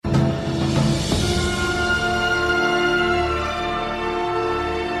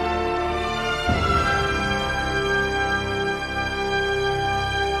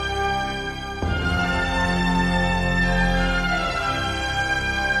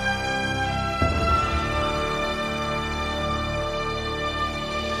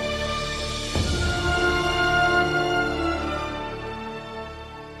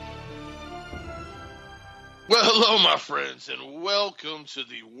Hello, my friends, and welcome to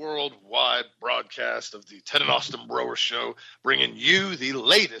the worldwide broadcast of the Ted and Austin Brower Show, bringing you the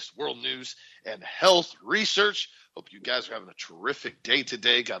latest world news and health research. Hope you guys are having a terrific day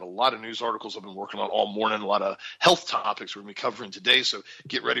today. Got a lot of news articles I've been working on all morning, a lot of health topics we're going to be covering today, so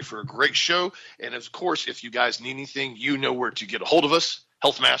get ready for a great show. And, of course, if you guys need anything, you know where to get a hold of us,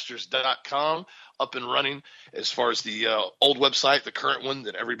 healthmasters.com. Up and running as far as the old website, the current one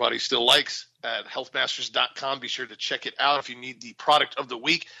that everybody still likes at healthmasters.com. Be sure to check it out if you need the product of the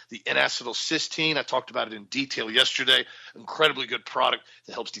week, the N-acetylcysteine. I talked about it in detail yesterday. Incredibly good product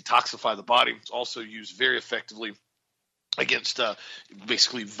that helps detoxify the body. It's also used very effectively against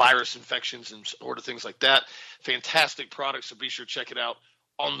basically virus infections and sort of things like that. Fantastic product, so be sure to check it out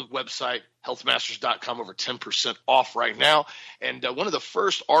on the website, healthmasters.com, over 10% off right now. And one of the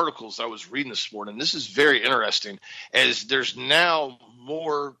first articles I was reading this morning, this is very interesting, as there's now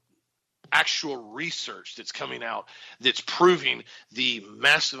more actual research that's coming out that's proving the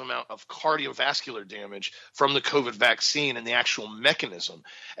massive amount of cardiovascular damage from the COVID vaccine and the actual mechanism.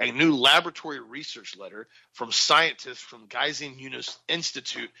 A new laboratory research letter from scientists from Gaza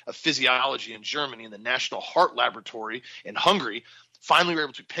Institute of Physiology in Germany and the National Heart Laboratory in Hungary finally were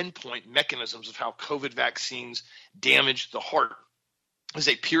able to pinpoint mechanisms of how COVID vaccines damage the heart. It was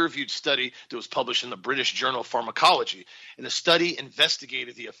a peer-reviewed study that was published in the British Journal of Pharmacology. And the study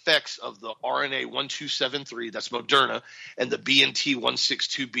investigated the effects of the RNA 1273, that's Moderna, and the BNT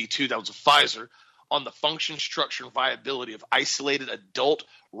 162b2, that was a Pfizer, on the function, structure, and viability of isolated adult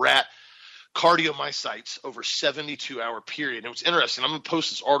rat cardiomyocytes over a 72-hour period. And it was interesting. I'm going to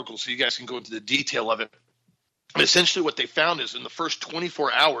post this article so you guys can go into the detail of it. But essentially what they found is in the first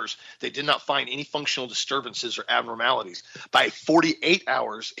 24 hours, they did not find any functional disturbances or abnormalities. By 48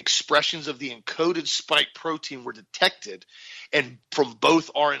 hours, expressions of the encoded spike protein were detected and from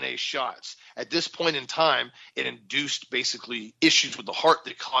both RNA shots. At this point in time, it induced basically issues with the heart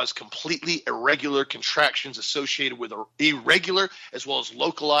that caused completely irregular contractions associated with irregular as well as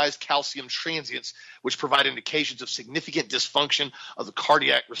localized calcium transients, which provide indications of significant dysfunction of the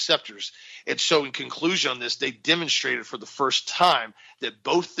cardiac receptors. And so in conclusion on this, they demonstrated for the first time that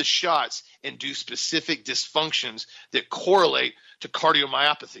both the shots induce specific dysfunctions that correlate to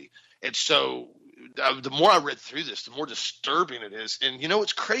cardiomyopathy. And so the more I read through this, the more disturbing it is. And you know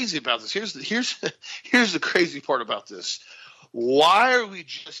what's crazy about this? Here's the crazy part about this. Why are we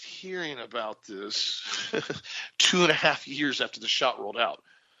just hearing about this 2.5 years after the shot rolled out?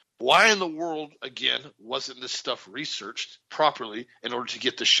 Why in the world, again, wasn't this stuff researched properly in order to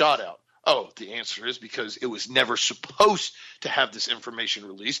get the shot out? Oh, the answer is because it was never supposed to have this information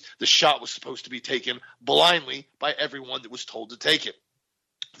released. The shot was supposed to be taken blindly by everyone that was told to take it.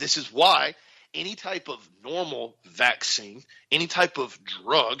 This is why any type of normal vaccine, any type of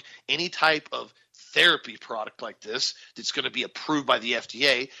drug, any type of therapy product like this that's going to be approved by the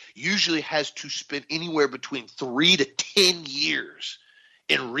FDA usually has to spend anywhere between 3 to 10 years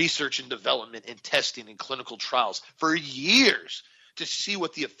in research and development and testing and clinical trials for years to see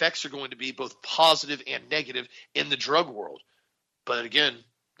what the effects are going to be, both positive and negative, in the drug world. But again,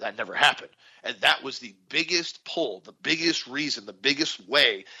 that never happened. And that was the biggest pull, the biggest reason, the biggest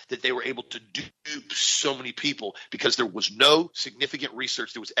way that they were able to dupe so many people, because there was no significant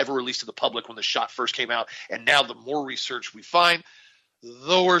research that was ever released to the public when the shot first came out. And now the more research we find,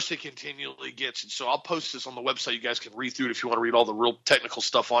 the worse it continually gets. And so I'll post this on the website. You guys can read through it if you want to read all the real technical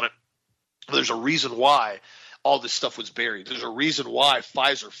stuff on it. There's a reason why all this stuff was buried. There's a reason why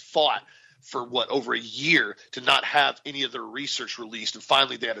Pfizer fought for over a year to not have any of their research released. And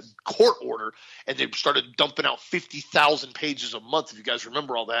finally they had a court order and they started dumping out 50,000 pages a month, if you guys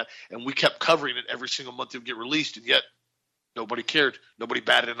remember all that. And we kept covering it every single month it would get released. And yet nobody cared. Nobody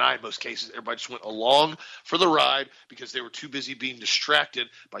batted an eye in most cases. Everybody just went along for the ride because they were too busy being distracted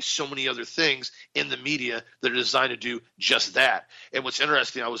by so many other things in the media that are designed to do just that. And what's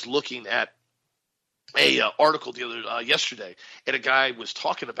interesting, I was looking at a article yesterday, and a guy was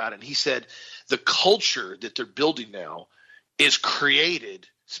talking about it, and he said the culture that they're building now is created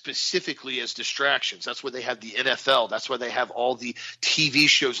specifically as distractions. That's why they have the NFL. That's why they have all the TV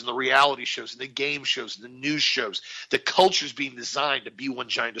shows and the reality shows and the game shows and the news shows. The culture is being designed to be one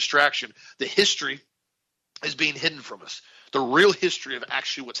giant distraction. The history is being hidden from us. The real history of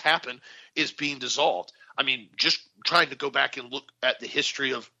actually what's happened is being dissolved. I mean, just trying to go back and look at the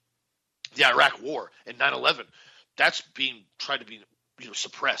history of the Iraq War and 9/11, that's being tried to be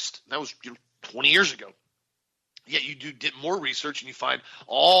suppressed. That was 20 years ago. Yet you did more research and you find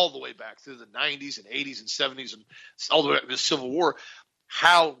all the way back through the 90s and 80s and 70s and all the way back to the Civil War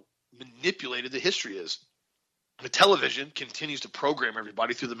how manipulated the history is. The television continues to program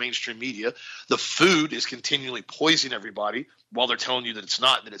everybody through the mainstream media. The food is continually poisoning everybody while they're telling you that it's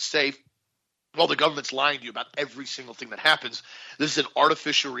not, that it's safe. While the government's lying to you about every single thing that happens. This is an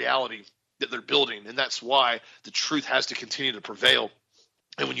artificial reality that they're building, and that's why the truth has to continue to prevail.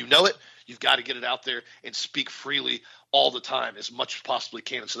 And when you know it, you've got to get it out there and speak freely all the time as much as possibly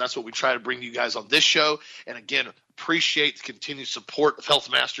can. And so that's what we try to bring you guys on this show. And again, appreciate the continued support of Health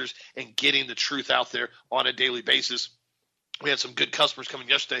Masters and getting the truth out there on a daily basis. We had some good customers coming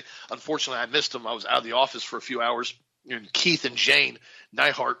yesterday. Unfortunately, I missed them. I was out of the office for a few hours. And Keith and Jane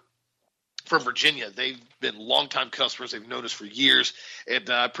Nyhart from Virginia, they've been longtime customers. They've known us for years, and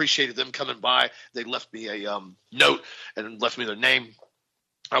I appreciated them coming by. They left me a note and left me their name.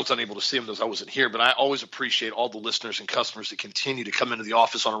 I was unable to see them because I wasn't here, but I always appreciate all the listeners and customers that continue to come into the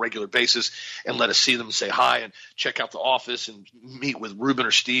office on a regular basis and let us see them and say hi and check out the office and meet with Ruben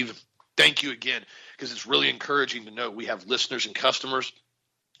or Steve. Thank you again, because it's really encouraging to know we have listeners and customers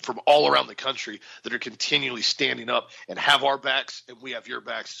from all around the country that are continually standing up and have our backs, and we have your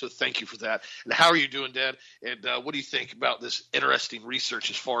backs. So thank you for that. And how are you doing, Dad? And what do you think about this interesting research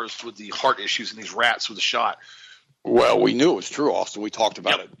as far as with the heart issues and these rats with the shot? Well, we knew it was true, Austin. We talked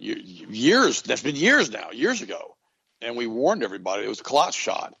about it years. That's been years now, years ago. And we warned everybody it was a clot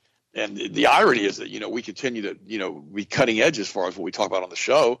shot. And the irony is that, we continue to, be cutting edge as far as what we talk about on the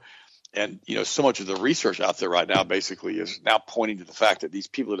show. And, so much of the research out there right now basically is now pointing to the fact that these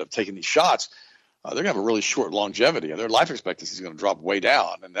people that have taken these shots, they're going to have a really short longevity, and their life expectancy is going to drop way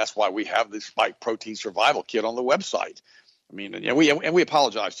down. And that's why we have this spike protein survival kit on the website. I mean, and we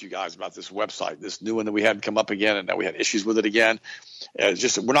apologize to you guys about this website, this new one that we had come up again, and that we had issues with it again. It's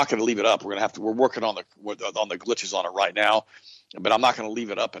just we're not going to leave it up. We're working on the glitches on it right now, but I'm not going to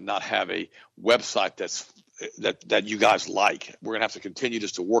leave it up and not have a website that you guys like. We're going to have to continue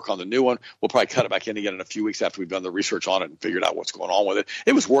just to work on the new one. We'll probably cut it back in again in a few weeks after we've done the research on it and figured out what's going on with it.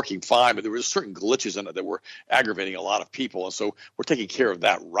 It was working fine, but there were certain glitches in it that were aggravating a lot of people, and so we're taking care of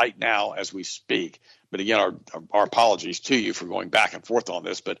that right now as we speak. But again, our apologies to you for going back and forth on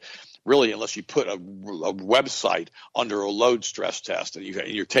this. But really, unless you put a website under a load stress test and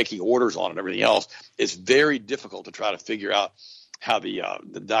you're taking orders on it and everything else, it's very difficult to try to figure out how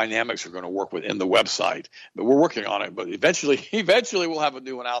the dynamics are going to work within the website. But we're working on it. But eventually we'll have a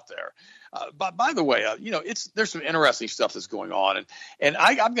new one out there. But by the way, there's some interesting stuff that's going on, and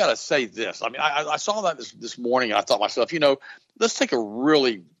I've got to say this. I mean, I saw that this morning, and I thought to myself, let's take a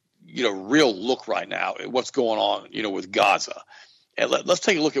really real look right now at what's going on, with Gaza. And let's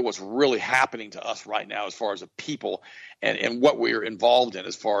take a look at what's really happening to us right now as far as a people and what we're involved in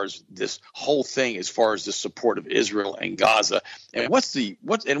as far as this whole thing, as far as the support of Israel and Gaza. And what is the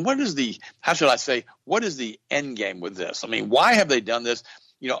end game with this? I mean, why have they done this?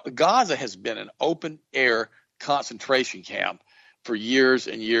 Gaza has been an open air concentration camp for years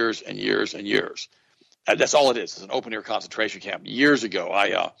and years and years and years. That's all it is. It's an open air concentration camp. Years ago,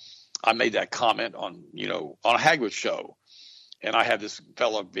 I made that comment on a Hagmann show, and I had this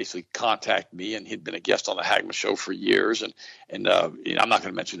fellow basically contact me, and he'd been a guest on the Hagmann show for years, and I'm not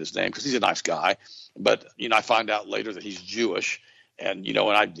going to mention his name because he's a nice guy, but I find out later that he's Jewish, and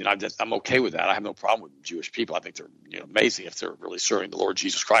I'm okay with that. I have no problem with Jewish people. I think they're amazing if they're really serving the Lord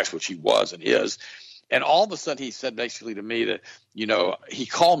Jesus Christ, which he was and is. And all of a sudden he said basically to me that, he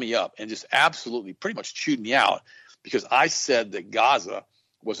called me up and just absolutely pretty much chewed me out because I said that Gaza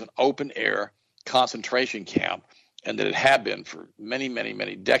was an open air concentration camp and that it had been for many, many,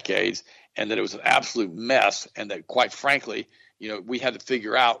 many decades, and that it was an absolute mess, and that quite frankly, we had to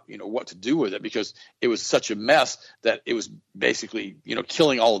figure out, what to do with it because it was such a mess that it was basically,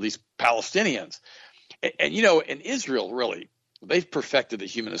 killing all of these Palestinians. And in Israel, really, they've perfected the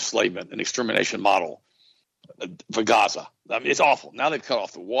human enslavement and extermination model for Gaza. I mean, it's awful. Now they've cut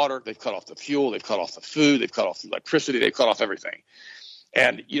off the water, they've cut off the fuel, they've cut off the food, they've cut off the electricity, they've cut off everything.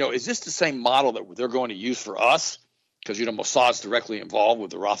 And, is this the same model that they're going to use for us? Because, Mossad's directly involved with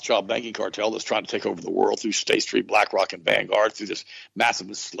the Rothschild banking cartel that's trying to take over the world through State Street, BlackRock, and Vanguard, through this massive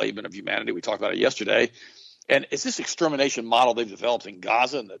enslavement of humanity. We talked about it yesterday. And it's this extermination model they've developed in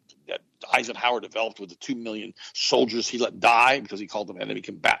Gaza and that Eisenhower developed with the 2 million soldiers he let die because he called them enemy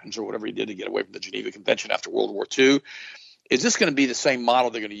combatants or whatever he did to get away from the Geneva Convention after World War II. Is this going to be the same model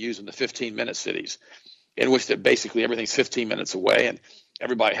they're going to use in the 15-minute cities, in which that basically everything's 15 minutes away and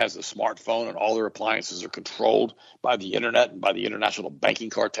everybody has a smartphone and all their appliances are controlled by the internet and by the international banking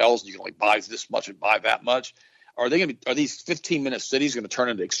cartels? You can only buy this much and buy that much. Are these 15-minute cities going to turn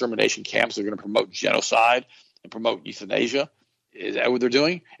into extermination camps? They're going to promote genocide and promote euthanasia? Is that what they're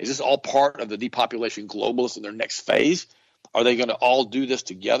doing? Is this all part of the depopulation globalists in their next phase? Are they going to all do this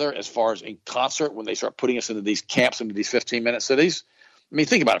together as far as in concert when they start putting us into these camps, into these 15-minute cities? I mean,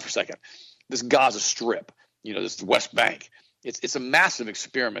 think about it for a second. This Gaza Strip, this West Bank, it's a massive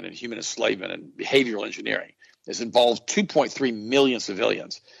experiment in human enslavement and behavioral engineering. It's involved 2.3 million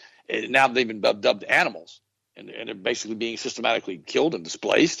civilians. And now they've been dubbed animals, and they're basically being systematically killed and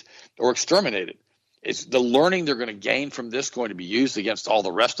displaced or exterminated. Is the learning they're going to gain from this going to be used against all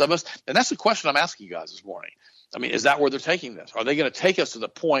the rest of us? And that's the question I'm asking you guys this morning. I mean, is that where they're taking this? Are they going to take us to the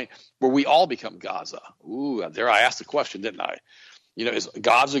point where we all become Gaza? Ooh, there I asked the question, didn't I? Is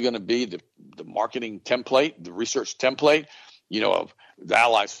Gaza going to be the marketing template, the research template? The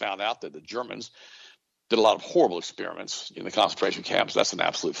Allies found out that the Germans did a lot of horrible experiments in the concentration camps. That's an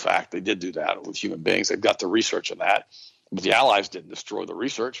absolute fact. They did do that with human beings. They've got the research on that. But the Allies didn't destroy the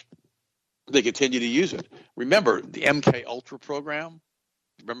research. They continue to use it. Remember the MK Ultra program?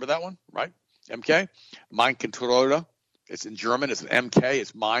 Remember that one, right? MK, Mind Controller. It's in German. It's an MK.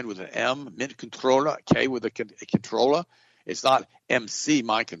 It's mind with an M, Mind Controller, K with a controller. It's not MC,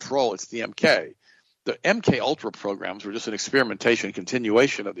 mind control. It's the MK. The MK Ultra programs were just an experimentation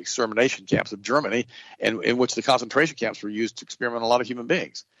continuation of the extermination camps of Germany, and in which the concentration camps were used to experiment on a lot of human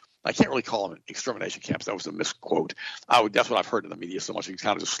beings. I can't really call them extermination camps. That was a misquote. That's what I've heard in the media so much it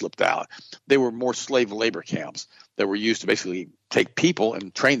kind of just slipped out. They were more slave labor camps that were used to basically take people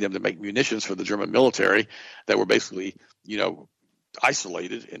and train them to make munitions for the German military that were basically,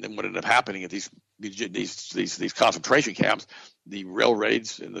 isolated. And then what ended up happening at these concentration camps, the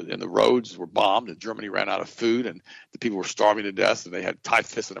railroads and the roads were bombed, and Germany ran out of food, and the people were starving to death, and they had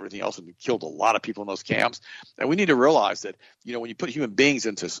typhus and everything else, and they killed a lot of people in those camps. And we need to realize that, when you put human beings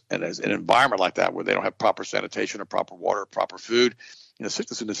into an environment like that where they don't have proper sanitation or proper water or proper food,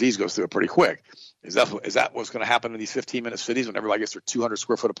 sickness and disease goes through it pretty quick. Is that what's going to happen in these 15-minute cities when everybody gets their 200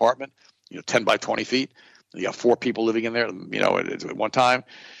 square foot apartment, 10 by 20 feet? You got 4 people living in there, at one time.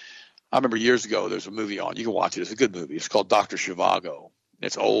 I remember years ago, there's a movie on. You can watch it. It's a good movie. It's called Dr. Zhivago.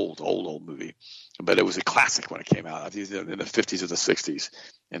 It's old movie, but it was a classic when it came out. I think it was in the 50s or the 60s.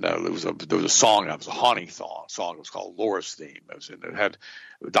 And there was a song. It was a haunting song. It was called Laura's Theme. It had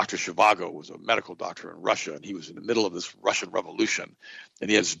Dr. Zhivago was a medical doctor in Russia, and he was in the middle of this Russian Revolution, and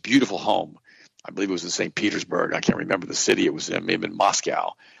he had this beautiful home. I believe it was in St. Petersburg. I can't remember the city. It was maybe in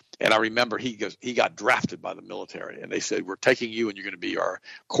Moscow. And I remember he got drafted by the military, and they said, we're taking you and you're going to be our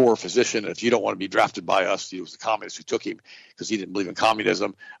core physician. And if you don't want to be drafted by us, it was the communists who took him because he didn't believe in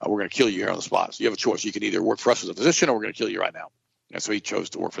communism. We're going to kill you here on the spot. So you have a choice. You can either work for us as a physician or we're going to kill you right now. And so he chose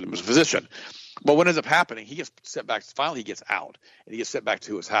to work for them as a physician. But what ends up happening, he gets sent back. Finally, he gets out, and he gets sent back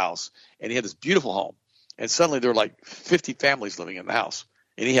to his house. And he had this beautiful home. And suddenly there were like 50 families living in the house.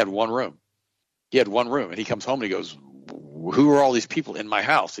 And he had one room. And he comes home and he goes, who are all these people in my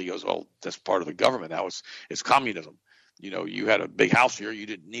house? He goes, oh, that's part of the government now. It's communism. You had a big house here. You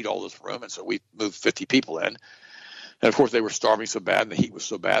didn't need all this room. And so we moved 50 people in. And of course, they were starving so bad, and the heat was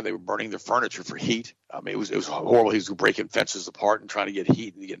so bad, they were burning their furniture for heat. I mean, it was horrible. He was breaking fences apart and trying to get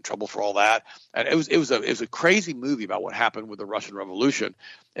heat, and get in trouble for all that. And it was a crazy movie about what happened with the Russian Revolution.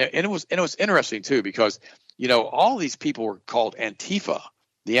 And it was interesting too, because all these people were called Antifa,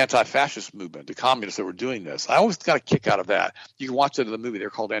 the anti-fascist movement, the communists that were doing this. I always got a kick out of that. You can watch it in the movie. They're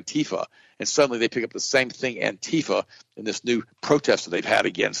called Antifa. And suddenly they pick up the same thing, Antifa, in this new protest that they've had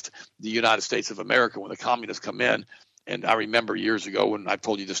against the United States of America when the communists come in. And I remember years ago when I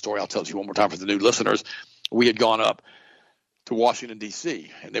told you this story, I'll tell it to you one more time for the new listeners. We had gone up to Washington,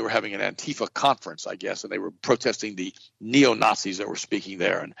 D.C., and they were having an Antifa conference, I guess, and they were protesting the neo-Nazis that were speaking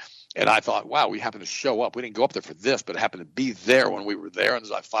there. And I thought, wow, we happened to show up. We didn't go up there for this, but it happened to be there when we were there. And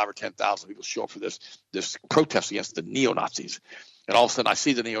there's like 5,000 or 10,000 people show up for this protest against the neo-Nazis. And all of a sudden I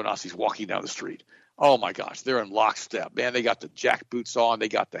see the neo-Nazis walking down the street. Oh, my gosh, they're in lockstep. Man, they got the jack boots on. They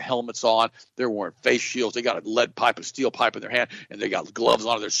got the helmets on. They're wearing face shields. They got a lead pipe, a steel pipe in their hand, and they got gloves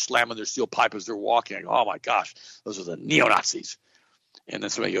on. They're slamming their steel pipe as they're walking. Oh, my gosh, those are the neo-Nazis. And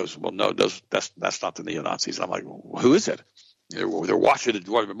then somebody goes, well, no, that's not the neo-Nazis. I'm like, well, who is it? They're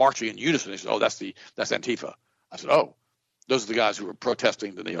marching in unison. They said, oh, that's Antifa. I said, oh, those are the guys who were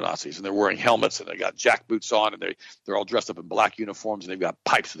protesting the neo-Nazis, and they're wearing helmets, and they got jack boots on, and they're all dressed up in black uniforms, and they've got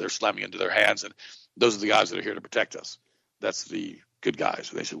pipes that they're slamming into their hands, and those are the guys that are here to protect us. That's the good guys.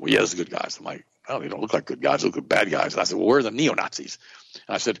 And they said, well, yeah, those are the good guys. I'm like, oh, they don't look like good guys. They look like bad guys. And I said, well, where are the neo-Nazis?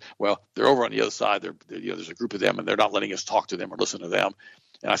 And I said, well, they're over on the other side. There's a group of them, and they're not letting us talk to them or listen to them.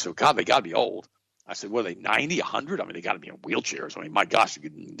 And I said, God, they got to be old. I said, what are they, 90, 100? I mean, they got to be in wheelchairs. I mean, my gosh,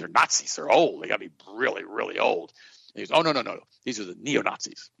 they're Nazis. They're old. They got to be really, really old. And he goes, oh, no. These are the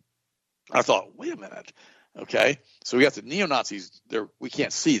neo-Nazis. I thought, wait a minute. Okay, so we got the neo-Nazis. We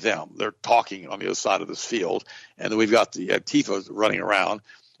can't see them. They're talking on the other side of this field, and then we've got the Antifa running around.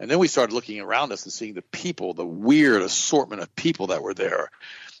 And then we started looking around us and seeing the people, the weird assortment of people that were there.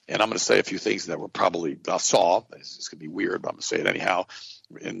 And I'm going to say a few things that were probably I saw. It's going to be weird, but I'm going to say it anyhow.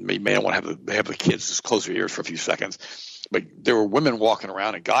 And you may want to have the kids just close their ears for a few seconds. But there were women walking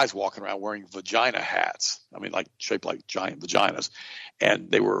around and guys walking around wearing vagina hats. I mean, like shaped like giant vaginas.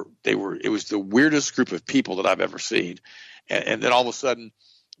 And it was the weirdest group of people that I've ever seen. And then all of a sudden,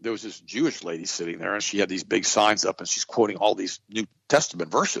 there was this Jewish lady sitting there, and she had these big signs up, and she's quoting all these New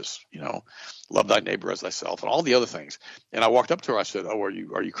Testament verses, love thy neighbor as thyself, and all the other things. And I walked up to her. I said, "Oh, are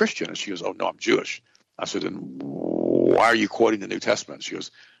you Christian?" And she goes, "Oh, no, I'm Jewish." I said, "Then why are you quoting the New Testament?" She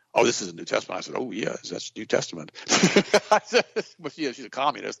goes, "Oh, this is the New Testament." I said, "Oh, yeah, that's New Testament." I said, well, she's a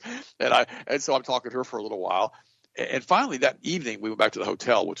communist, and so I'm talking to her for a little while. And finally, that evening, we went back to the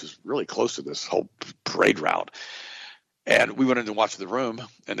hotel, which is really close to this whole parade route. And we went in to watch the room,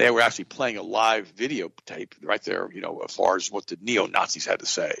 and they were actually playing a live videotape right there, as far as what the neo-Nazis had to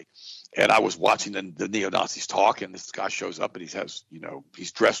say. And I was watching the neo-Nazis talk, and this guy shows up, and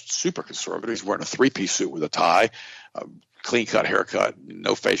he's dressed super conservative. He's wearing a three-piece suit with a tie, clean-cut haircut,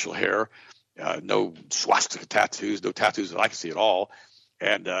 no facial hair, no swastika tattoos, no tattoos that I can see at all.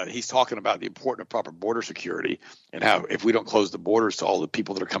 And he's talking about the importance of proper border security and how if we don't close the borders to all the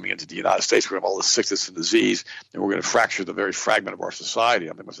people that are coming into the United States, we're going to have all this sickness and disease, and we're going to fracture the very fragment of our society.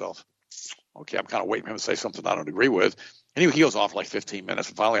 I'm thinking to myself, okay, I'm kind of waiting for him to say something I don't agree with. Anyway, he goes on for like 15 minutes,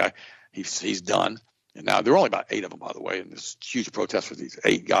 and finally he's done. And now there were only about 8 of them, by the way, and this huge protest for these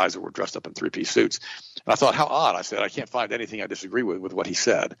 8 guys that were dressed up in three-piece suits. And I thought, how odd. I said, I can't find anything I disagree with what he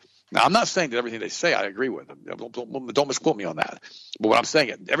said. Now, I'm not saying that everything they say I agree with. Don't misquote me on that. But what I'm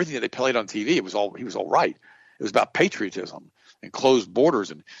saying, everything that they played on TV, he was all right. It was about patriotism and closed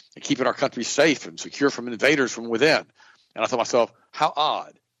borders and keeping our country safe and secure from invaders from within. And I thought to myself, how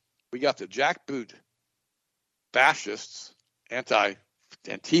odd. We got the jackboot fascists,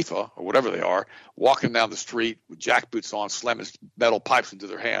 Antifa or whatever they are, walking down the street with jackboots on, slamming metal pipes into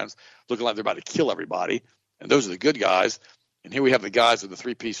their hands, looking like they're about to kill everybody. And those are the good guys. And here we have the guys in the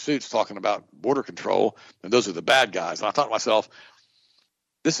three-piece suits talking about border control, and those are the bad guys. And I thought to myself,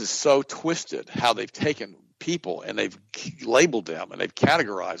 this is so twisted how they've taken people and they've labeled them and they've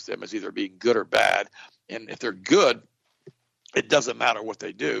categorized them as either being good or bad. And if they're good, it doesn't matter what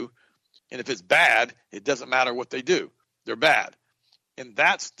they do. And if it's bad, it doesn't matter what they do. They're bad. And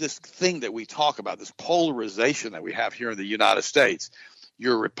that's this thing that we talk about, this polarization that we have here in the United States.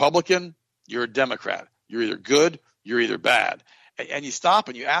 You're a Republican, you're a Democrat. You're either good, you're either bad. And you stop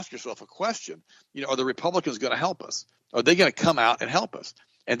and you ask yourself a question. Are the Republicans going to help us? Are they going to come out and help us?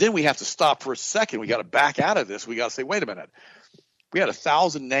 And then we have to stop for a second. We got to back out of this. We got to say, wait a minute. We had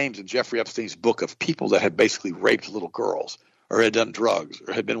 1,000 names in Jeffrey Epstein's book of people that had basically raped little girls or had done drugs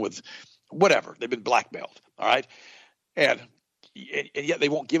or had been with whatever. They've been blackmailed. All right. And yet they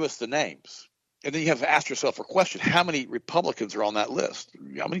won't give us the names. And then you have to ask yourself a question. How many Republicans are on that list?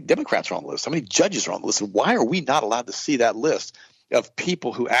 How many Democrats are on the list? How many judges are on the list? And why are we not allowed to see that list of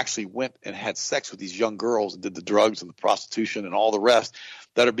people who actually went and had sex with these young girls and did the drugs and the prostitution and all the rest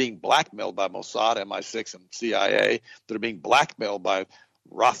that are being blackmailed by Mossad, MI6, and CIA, that are being blackmailed by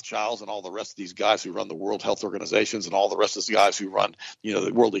Rothschilds and all the rest of these guys who run the World Health Organizations and all the rest of these guys who run,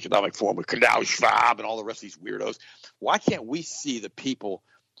 the World Economic Forum with Klaus Schwab and all the rest of these weirdos. Why can't we see the people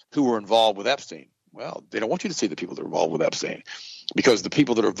who were involved with Epstein? Well, they don't want you to see the people that are involved with Epstein because the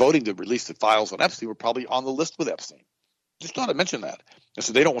people that are voting to release the files on Epstein were probably on the list with Epstein. Just thought I'd mention that. And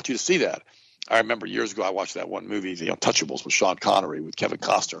so they don't want you to see that. I remember years ago I watched that one movie, The Untouchables, with Sean Connery, with Kevin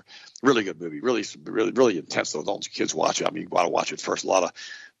Costner. Really good movie. Really, really, really intense, though. Don't kids watch it. I mean, you got to watch it first. A lot of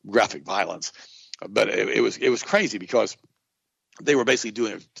graphic violence. But it was crazy because they were basically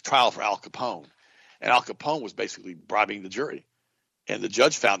doing a trial for Al Capone. And Al Capone was basically bribing the jury. And the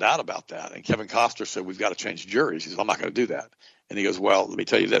judge found out about that. And Kevin Costner said, we've got to change juries. He says, I'm not going to do that. And he goes, well, let me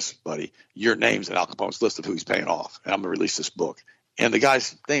tell you this, buddy. Your name's in Al Capone's list of who he's paying off. And I'm going to release this book. And the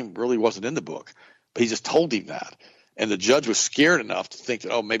guy's name really wasn't in the book. But he just told him that. And the judge was scared enough to think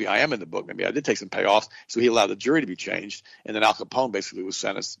that, oh, maybe I am in the book. Maybe I did take some payoffs. So he allowed the jury to be changed. And then Al Capone basically was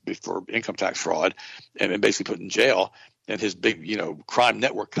sentenced for income tax fraud and basically put in jail. And his big, crime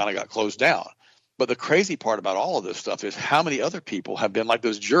network kind of got closed down. But the crazy part about all of this stuff is how many other people have been like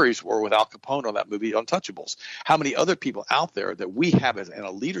those juries were with Al Capone on that movie Untouchables. How many other people out there that we have in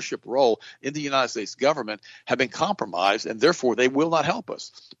a leadership role in the United States government have been compromised, and therefore they will not help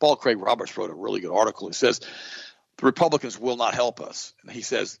us. Paul Craig Roberts wrote a really good article. He says the Republicans will not help us. And he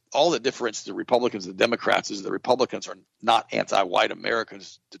says all that differentiates the Republicans and the Democrats is the Republicans are not anti-white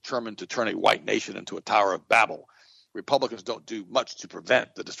Americans determined to turn a white nation into a Tower of Babel. Republicans don't do much to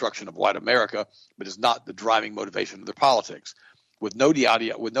prevent the destruction of white America, but it's not the driving motivation of their politics. With no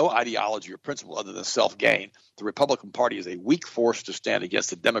ideology or principle other than self-gain, the Republican Party is a weak force to stand against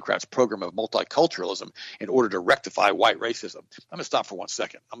the Democrats' program of multiculturalism in order to rectify white racism. I'm going to stop for 1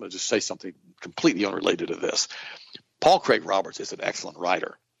 second. I'm going to just say something completely unrelated to this. Paul Craig Roberts is an excellent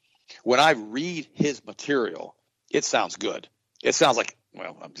writer. When I read his material, it sounds good. It sounds like,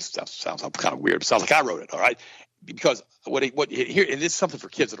 well, sounds kind of weird. It sounds like I wrote it, all right? Because here, and it's something for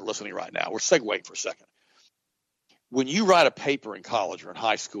kids that are listening right now. We're segueing for a second. When you write a paper in college or in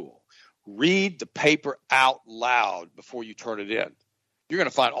high school, read the paper out loud before you turn it in. You're going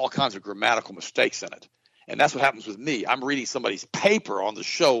to find all kinds of grammatical mistakes in it. And that's what happens with me. I'm reading somebody's paper on the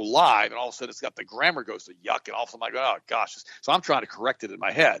show live, and all of a sudden it's got the grammar goes to yuck, and all of a sudden I go, oh, gosh. So I'm trying to correct it in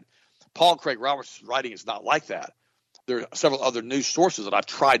my head. Paul Craig Roberts' writing is not like that. There are several other news sources that I've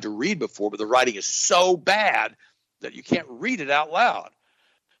tried to read before, but the writing is so bad that you can't read it out loud.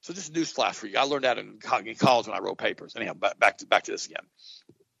 So just a news flash for you. I learned that in college when I wrote papers. Anyhow, back to this again.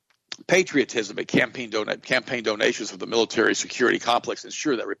 Patriotism and campaign donations for the military security complex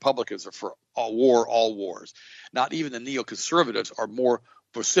ensure that Republicans are for all wars. Not even the neoconservatives are more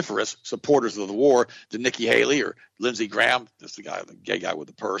vociferous supporters of the war than Nikki Haley or Lindsey Graham. That's the gay guy with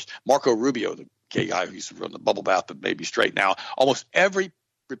the purse. Marco Rubio, the gay guy who used to run the bubble bath but may be straight now. Almost every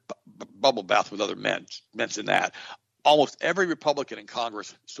bubble bath with other men mentioned that. Almost every Republican in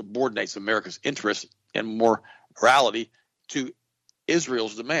Congress subordinates America's interests and morality to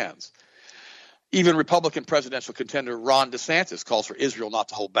Israel's demands. Even Republican presidential contender Ron DeSantis calls for Israel not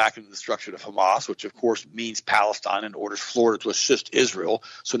to hold back in the destruction of Hamas, which of course means Palestine, and orders Florida to assist Israel.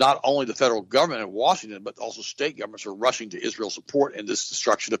 So not only the federal government in Washington, but also state governments are rushing to Israel's support in this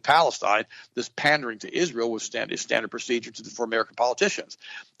destruction of Palestine. This pandering to Israel is standard procedure for American politicians.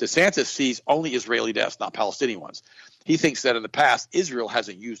 DeSantis sees only Israeli deaths, not Palestinian ones. He thinks that in the past, Israel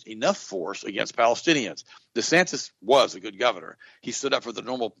hasn't used enough force against Palestinians. DeSantis was a good governor. He stood up for the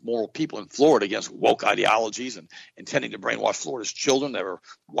normal moral people in Florida against woke ideologies and intending to brainwash Florida's children that were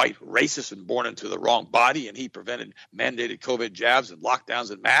white racists and born into the wrong body, and he prevented mandated COVID jabs and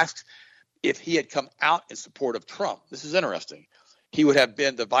lockdowns and masks. If he had come out in support of Trump, this is interesting, he would have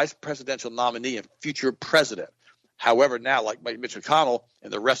been the vice presidential nominee and future president. However, now, like Mitch McConnell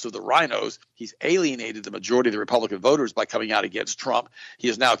and the rest of the rhinos, he's alienated the majority of the Republican voters by coming out against Trump. He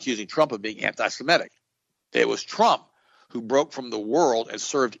is now accusing Trump of being anti-Semitic. It was Trump who broke from the world and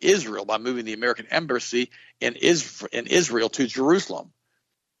served Israel by moving the American embassy in Israel to Jerusalem.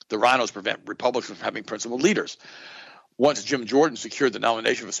 The rhinos prevent Republicans from having principled leaders. Once Jim Jordan secured the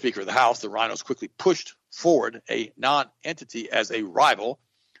nomination for Speaker of the House, the rhinos quickly pushed forward a non-entity as a rival.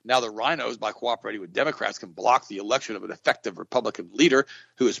 Now the rhinos, by cooperating with Democrats, can block the election of an effective Republican leader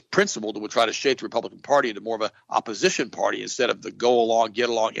who is principled and would try to shape the Republican Party into more of an opposition party instead of the go-along,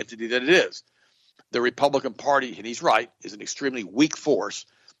 get-along entity that it is. The Republican Party, and he's right, is an extremely weak force.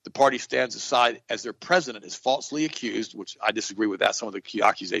 The party stands aside as their president is falsely accused, which I disagree with that. Some of the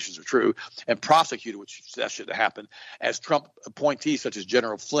accusations are true, and prosecuted, which that shouldn't happen, as Trump appointees such as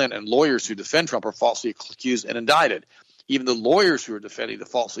General Flynn and lawyers who defend Trump are falsely accused and indicted. Even the lawyers who are defending the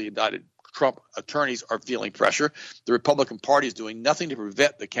falsely indicted Trump attorneys are feeling pressure. The Republican Party is doing nothing to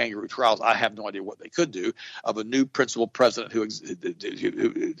prevent the kangaroo trials. I have no idea what they could do of a new principled president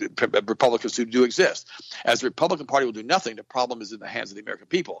Republicans who do exist. As the Republican Party will do nothing, the problem is in the hands of the American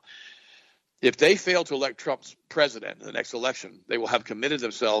people. If they fail to elect Trump's president in the next election, they will have committed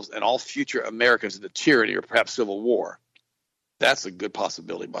themselves and all future Americans into tyranny or perhaps civil war. That's a good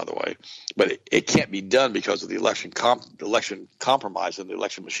possibility, by the way. But it can't be done because of the election compromise and the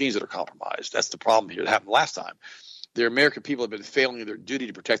election machines that are compromised. That's the problem here that happened last time. The American people have been failing in their duty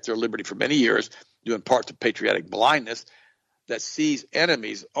to protect their liberty for many years, due in part to patriotic blindness that sees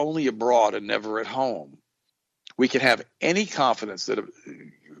enemies only abroad and never at home. We can have any confidence that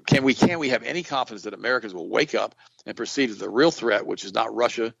we have any confidence that Americans will wake up and perceive the real threat, which is not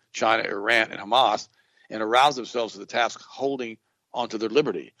Russia, China, Iran, and Hamas, and arouse themselves to the task of holding onto their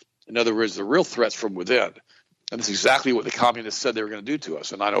liberty. In other words, the real threats from within. And this is exactly what the communists said they were going to do to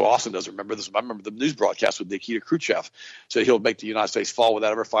us. And I know Austin doesn't remember this. I remember the news broadcast with Nikita Khrushchev said he'll make the United States fall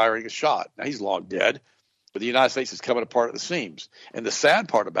without ever firing a shot. Now, he's long dead, but the United States is coming apart at the seams. And the sad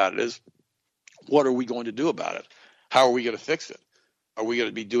part about it is, what are we going to do about it? How are we going to fix it? Are we going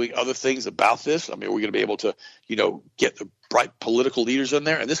to be doing other things about this? I mean, are we going to be able to, get the right political leaders in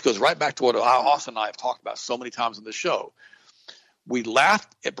there? And this goes right back to what Austin and I have talked about so many times on the show. We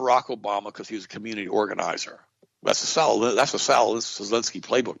laughed at Barack Obama because he was a community organizer. That's a Zelensky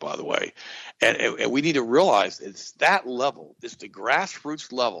playbook, by the way. And we need to realize it's that level. It's the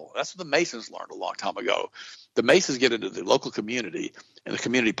grassroots level. That's what the Masons learned a long time ago. The Masons get into the local community and the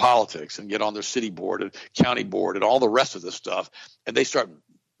community politics and get on their city board and county board and all the rest of this stuff, and they start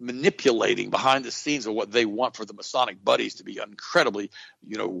manipulating behind the scenes of what they want for the Masonic buddies to be incredibly,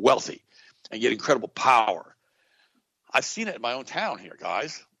 wealthy and get incredible power. I've seen it in my own town here,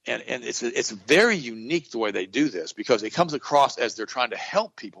 guys. And it's very unique the way they do this, because it comes across as they're trying to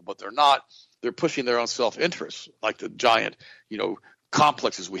help people, but they're not. They're pushing their own self-interest, like the giant,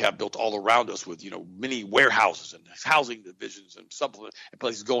 complexes we have built all around us with, many warehouses and housing divisions and supplement and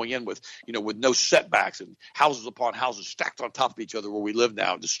places going in with, with no setbacks and houses upon houses stacked on top of each other where we live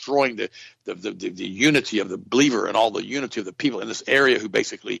now, destroying the unity of the believer and all the unity of the people in this area who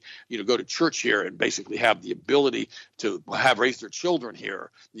basically, go to church here and basically have the ability to have raised their children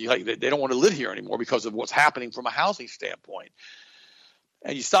here. They don't want to live here anymore because of what's happening from a housing standpoint.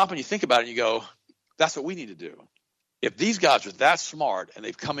 And you stop and you think about it and you go, that's what we need to do. If these guys are that smart and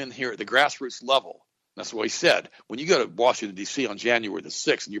they've come in here at the grassroots level, that's what he said. When you go to Washington, D.C. on January the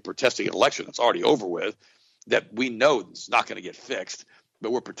 6th and you're protesting an election that's already over with, that we know it's not going to get fixed,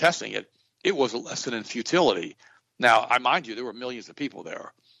 but we're protesting it, it was a lesson in futility. Now, I mind you, there were millions of people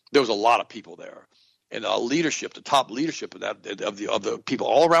there. There was a lot of people there. And the top leadership of the people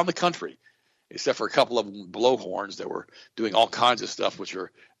all around the country, except for a couple of blowhorns that were doing all kinds of stuff, which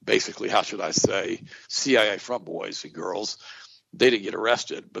are basically, how should I say, CIA front boys and girls. They didn't get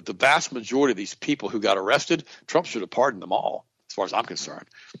arrested. But the vast majority of these people who got arrested, Trump should have pardoned them all, as far as I'm concerned.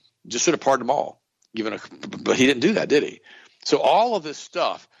 Just should have pardoned them all. But he didn't do that, did he? So all of this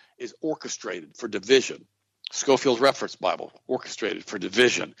stuff is orchestrated for division. Scofield's Reference Bible, orchestrated for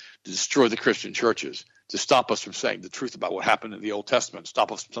division, to destroy the Christian churches, to stop us from saying the truth about what happened in the Old Testament,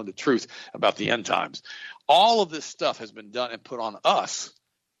 stop us from saying the truth about the end times. All of this stuff has been done and put on us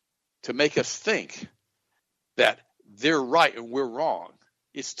to make us think that they're right and we're wrong.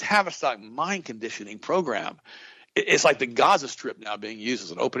 It's Tavistock mind conditioning program. It's like the Gaza Strip now being used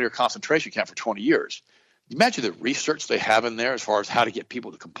as an open-air concentration camp for 20 years. Imagine the research they have in there as far as how to get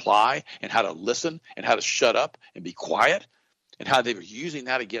people to comply and how to listen and how to shut up and be quiet, and how they're using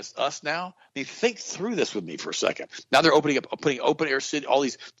that against us now. I mean, think through this with me for a second. Now they're putting open-air city, all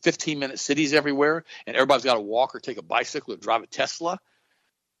these 15-minute cities everywhere, and everybody's got to walk or take a bicycle or drive a Tesla.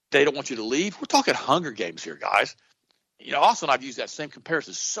 They don't want you to leave. We're talking Hunger Games here, guys. Austin and I've used that same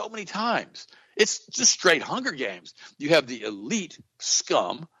comparison so many times. It's just straight Hunger Games. You have the elite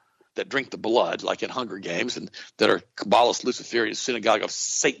scum that drink the blood, like in Hunger Games, and that are Kabbalist, Luciferian, synagogue of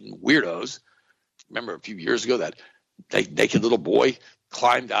Satan weirdos. Remember a few years ago that naked little boy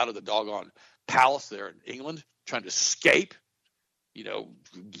climbed out of the doggone palace there in England trying to escape,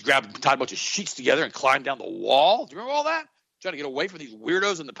 tied a bunch of sheets together and climbed down the wall. Do you remember all that? Trying to get away from these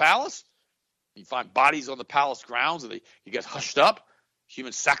weirdos in the palace. You find bodies on the palace grounds and you get hushed up.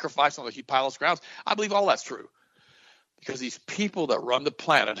 Human sacrifice on the palace grounds. I believe all that's true. Because these people that run the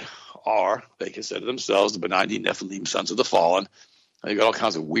planet they consider themselves the Benigni Nephilim, sons of the fallen. And they've got all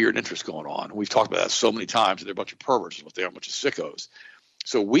kinds of weird interests going on. We've talked about that so many times, and they're a bunch of perverts, is what they are, a bunch of sickos.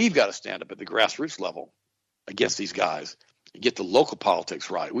 So we've got to stand up at the grassroots level against these guys and get the local politics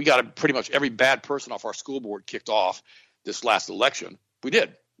right. We got pretty much every bad person off our school board kicked off this last election. We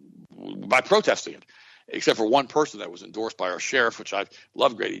did, by protesting it, except for one person that was endorsed by our sheriff, which I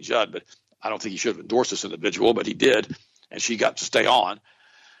love Grady Judd, but I don't think he should have endorsed this individual, but he did, and she got to stay on.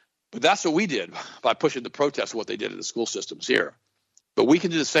 But that's what we did by pushing the protest of what they did in the school systems here. But we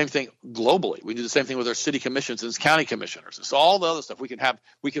can do the same thing globally. We do the same thing with our city commissions and county commissioners. It's all the other stuff. We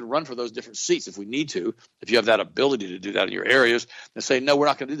can run for those different seats if we need to, if you have that ability to do that in your areas, and say, no, we're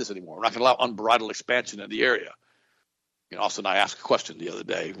not going to do this anymore. We're not going to allow unbridled expansion in the area. Austin and I asked a question the other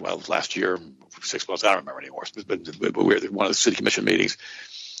day. Well, it was last year, 6 months, I don't remember anymore. But we were at one of the city commission meetings,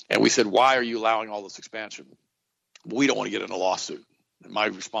 and we said, why are you allowing all this expansion? We don't want to get in a lawsuit. And my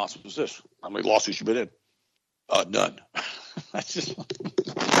response was this: how many lawsuits you been in? None. I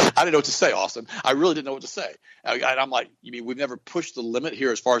didn't know what to say, Austin. I really didn't know what to say. I'm like, you mean we've never pushed the limit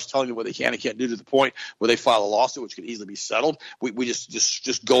here as far as telling them what they can and can't do, to the point where they file a lawsuit, which could easily be settled? We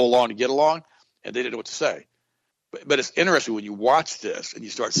just go along to get along, and they didn't know what to say. But it's interesting when you watch this and you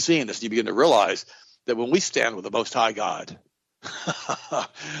start seeing this, and you begin to realize that when we stand with the Most High God,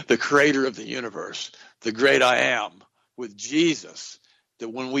 the creator of the universe, the great I am, with Jesus, that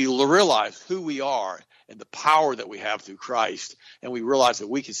when we realize who we are and the power that we have through Christ, and we realize that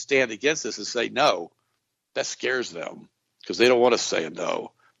we can stand against this and say no, that scares them, because they don't want us saying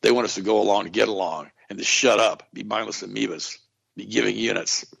no. They want us to go along to get along and to shut up, be mindless amoebas, be giving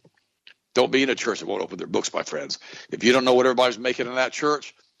units. Don't be in a church that won't open their books, my friends. If you don't know what everybody's making in that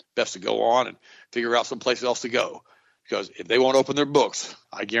church, best to go on and figure out someplace else to go. Because if they won't open their books,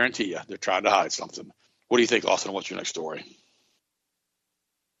 I guarantee you they're trying to hide something. What do you think, Austin? What's your next story?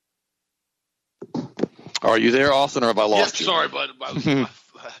 Are you there, Austin, or have I lost you? Sorry, bud. I'm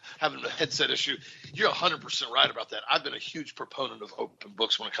having a headset issue. You're 100% right about that. I've been a huge proponent of open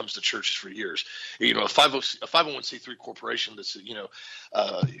books when it comes to churches for years. You know, a 501c3 corporation that's,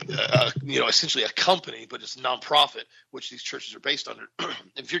 essentially a company, but it's a nonprofit, which these churches are based under.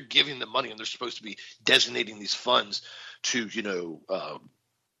 If you're giving them money and they're supposed to be designating these funds to,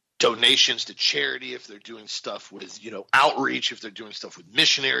 donations to charity, if they're doing stuff with, outreach, if they're doing stuff with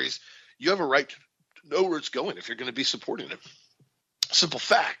missionaries, you have a right to know where it's going if you're going to be supporting it. Simple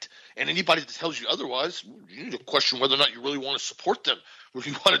fact. And anybody that tells you otherwise, you need to question whether or not you really want to support them, whether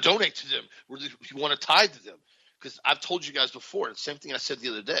you want to donate to them, whether you want to tithe to them. Because I've told you guys before, and the same thing I said the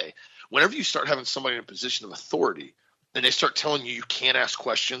other day, whenever you start having somebody in a position of authority and they start telling you can't ask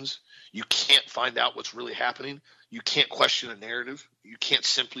questions, you can't find out what's really happening, you can't question a narrative, you can't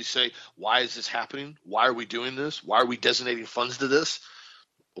simply say, why is this happening? Why are we doing this? Why are we designating funds to this?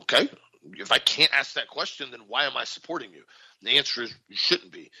 Okay. If I can't ask that question, then why am I supporting you? And the answer is you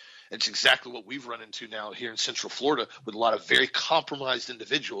shouldn't be. And it's exactly what we've run into now here in Central Florida with a lot of very compromised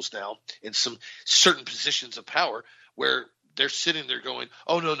individuals now in some certain positions of power where they're sitting there going,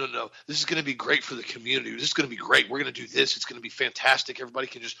 oh, no, this is going to be great for the community. This is going to be great. We're going to do this. It's going to be fantastic. Everybody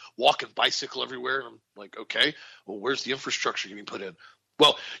can just walk and bicycle everywhere. And I'm like, okay, well, where's the infrastructure being put in?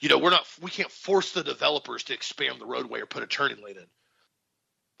 Well, we can't force the developers to expand the roadway or put a turning lane in.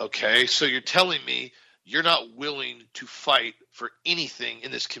 Okay, so you're telling me you're not willing to fight for anything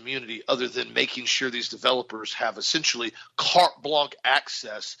in this community other than making sure these developers have essentially carte blanche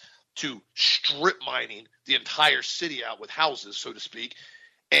access to strip mining the entire city out with houses, so to speak,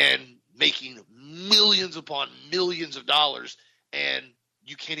 and making millions upon millions of dollars, and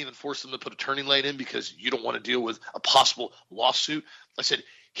you can't even force them to put a turning lane in because you don't want to deal with a possible lawsuit. I said,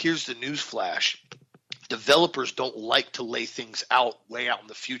 here's the news flash. Developers don't like to lay things out way out in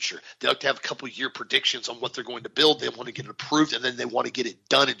the future. They like to have a couple year predictions on what they're going to build. They want to get it approved, and then they want to get it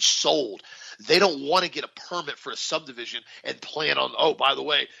done and sold. They don't want to get a permit for a subdivision and plan on, oh, by the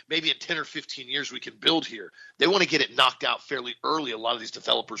way, maybe in 10 or 15 years we can build here. They want to get it knocked out fairly early, a lot of these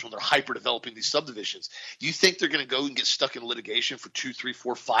developers, when they're hyper-developing these subdivisions. Do you think they're going to go and get stuck in litigation for 2, 3,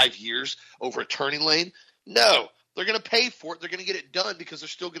 4, 5 years over a turning lane? No. They're going to pay for it. They're going to get it done because they're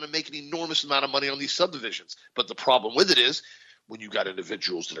still going to make an enormous amount of money on these subdivisions. But the problem with it is when you've got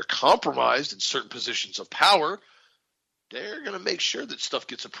individuals that are compromised in certain positions of power, they're going to make sure that stuff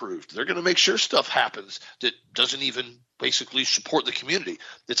gets approved. They're going to make sure stuff happens that doesn't even basically support the community.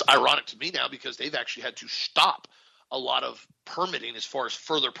 It's ironic to me now because they've actually had to stop a lot of permitting as far as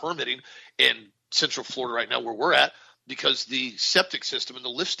further permitting in Central Florida right now where we're at because the septic system and the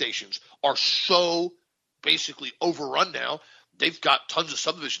lift stations are so basically overrun now. They've got tons of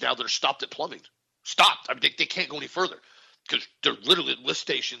subdivisions now that are stopped at plumbing. Stopped. I mean, they can't go any further because they're literally lift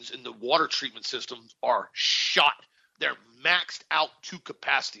stations and the water treatment systems are shot. They're maxed out to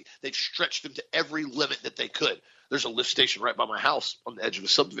capacity. They've stretched them to every limit that they could. There's a lift station right by my house on the edge of a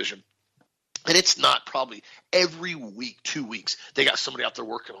subdivision. And it's not probably every week, 2 weeks, they got somebody out there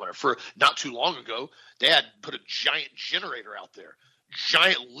working on it. For not too long ago, they had put a giant generator out there.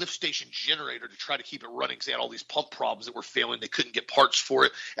 Giant lift station generator to try to keep it running because they had all these pump problems that were failing. They couldn't get parts for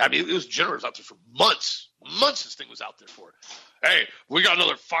it. I mean, it was generators out there for months. Months this thing was out there for it. Hey, we got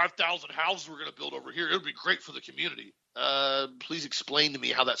another 5,000 houses we're going to build over here. It would be great for the community. Please explain to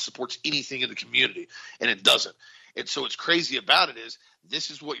me how that supports anything in the community. And it doesn't. And so what's crazy about it is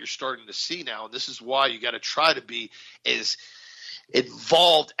this is what you're starting to see now. And this is why you got to try to be as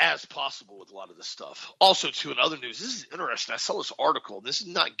involved as possible with a lot of this stuff. Also, too, in other news, this is interesting. I saw this article. This is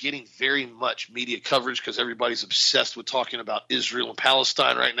not getting very much media coverage because everybody's obsessed with talking about Israel and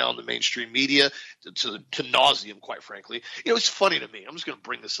Palestine right now in the mainstream media to nauseum, quite frankly. It's funny to me. I'm just going to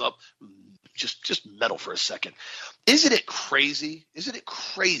bring this up, just meddle for a second. Isn't it crazy? Isn't it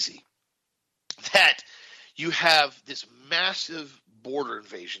crazy that you have this massive border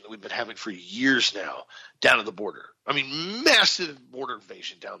invasion that we've been having for years now down at the border? I mean, massive border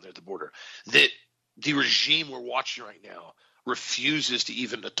invasion down there at the border that the regime we're watching right now refuses to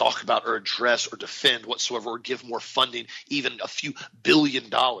even to talk about or address or defend whatsoever or give more funding, even a few $1 billion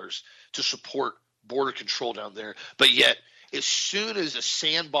to support border control down there. But yet, as soon as a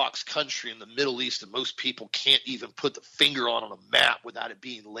sandbox country in the Middle East that most people can't even put the finger on a map without it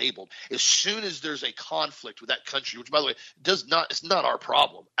being labeled, as soon as there's a conflict with that country, which, by the way, it's not our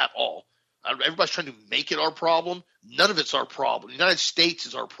problem at all. Everybody's trying to make it our problem. None of it's our problem. The United States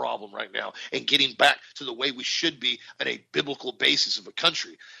is our problem right now, and getting back to the way we should be on a biblical basis of a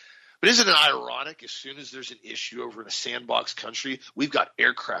country. But isn't it ironic? As soon as there's an issue over in a sandbox country, we've got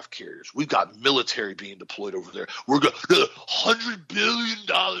aircraft carriers, we've got military being deployed over there. We're going $100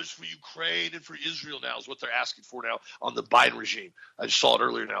 billion for Ukraine and for Israel now is what they're asking for now on the Biden regime. I just saw it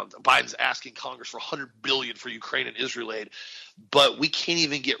earlier now. Biden's asking Congress for $100 billion for Ukraine and Israel aid, but we can't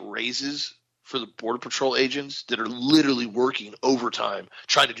even get raises for the Border Patrol agents that are literally working overtime,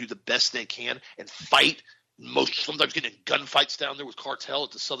 trying to do the best they can and fight. Sometimes getting in gunfights down there with cartel at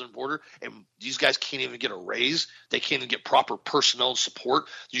the southern border, and these guys can't even get a raise. They can't even get proper personnel and support.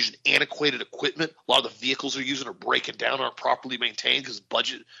 They're using antiquated equipment. A lot of the vehicles they're using are breaking down, aren't properly maintained because of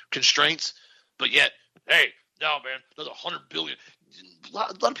budget constraints. But yet, hey, no, man, another $100 billion. A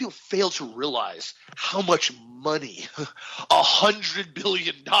lot of people fail to realize how much money $100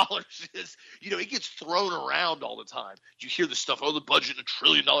 billion is. It gets thrown around all the time. You hear this stuff, the budget, $1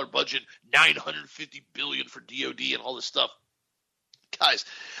 trillion budget, $950 billion for DOD and all this stuff. Guys,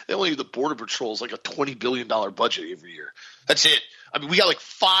 they only do the Border Patrol is like a $20 billion budget every year. That's it. I mean, we got like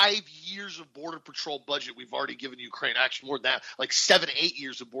 5 years of Border Patrol budget we've already given Ukraine. Actually, more than that, like 7, 8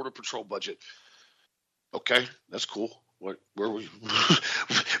 years of Border Patrol budget. Okay, that's cool. Where we?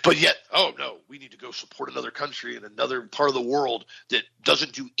 But yet, oh no, we need to go support another country in another part of the world that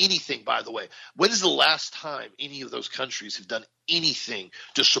doesn't do anything. By the way, when's the last time any of those countries have done anything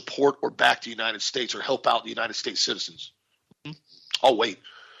to support or back the United States or help out the United States citizens? I'll wait.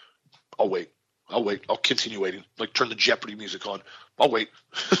 I'll continue waiting. Like turn the Jeopardy music on. I'll wait.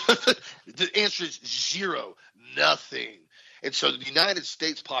 The answer is zero, nothing. And so the United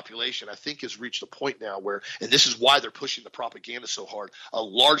States population, I think, has reached a point now where, and this is why they're pushing the propaganda so hard, a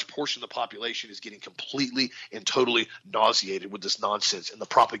large portion of the population is getting completely and totally nauseated with this nonsense and the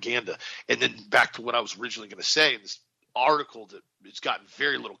propaganda. And then back to what I was originally going to say in this article that it's gotten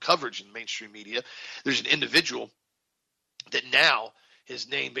very little coverage in mainstream media, there's an individual that now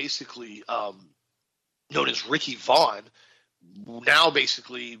his name basically known as Ricky Vaughn, now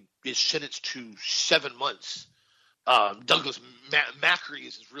basically is sentenced to 7 months. Douglas Macri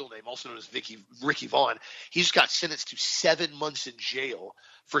is his real name, also known as Ricky Vaughn. He's got sentenced to 7 months in jail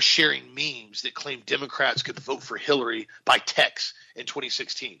for sharing memes that claim Democrats could vote for Hillary by text in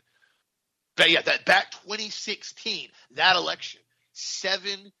 2016. But yeah, back 2016, that election,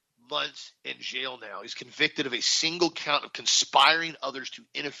 7 months in jail now. He's convicted of a single count of conspiring others to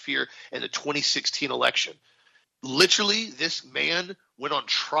interfere in the 2016 election. Literally, this man went on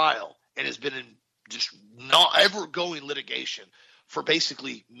trial and has been in just not ever going litigation for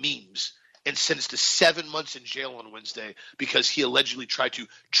basically memes and sentenced to 7 months in jail on Wednesday because he allegedly tried to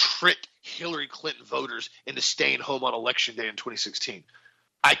trick Hillary Clinton voters into staying home on election day in 2016.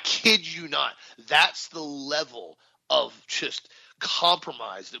 I kid you not. That's the level of just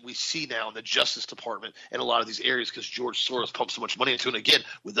compromise that we see now in the Justice Department and a lot of these areas because George Soros pumped so much money into it. And again,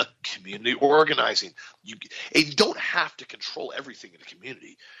 with the community organizing, you don't have to control everything in the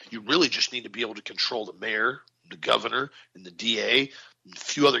community. You really just need to be able to control the mayor, the governor, and the DA, and a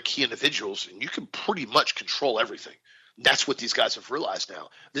few other key individuals, and you can pretty much control everything. And that's what these guys have realized now.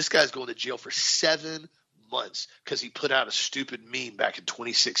 This guy's going to jail for 7 months because he put out a stupid meme back in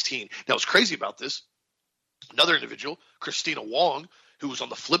 2016. Now, what's crazy about this, another individual, Christina Wong, who was on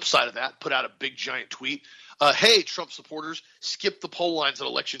the flip side of that, put out a big giant tweet. Hey, Trump supporters, skip the poll lines at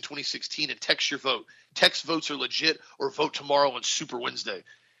election 2016 and text your vote. Text votes are legit or vote tomorrow on Super Wednesday.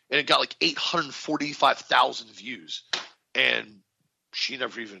 And it got like 845,000 views. And she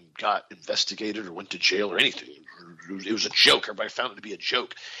never even got investigated or went to jail or anything. It was a joke. Everybody found it to be a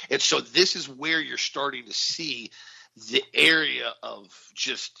joke. And so this is where you're starting to see the area of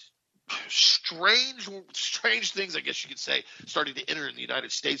just strange things, I guess you could say, starting to enter in the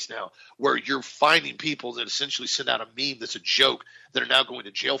United States now, where you're finding people that essentially send out a meme that's a joke that are now going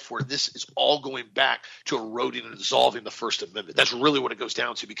to jail for it. This is all going back to eroding and dissolving the First Amendment. That's really what it goes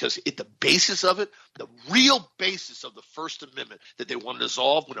down to, because at the basis of it, the real basis of the First Amendment that they want to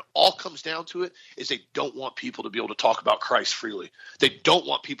dissolve, when it all comes down to it, is they don't want people to be able to talk about Christ freely. They don't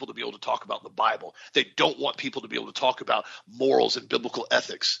want people to be able to talk about the Bible. They don't want people to be able to talk about morals and biblical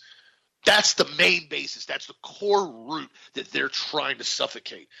ethics. That's the main basis. That's the core root that they're trying to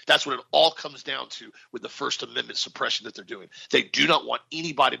suffocate. That's what it all comes down to with the First Amendment suppression that they're doing. They do not want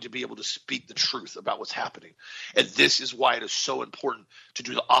anybody to be able to speak the truth about what's happening. And this is why it is so important to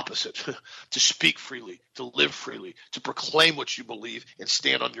do the opposite, to speak freely, to live freely, to proclaim what you believe and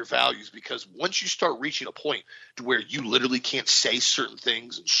stand on your values. Because once you start reaching a point to where you literally can't say certain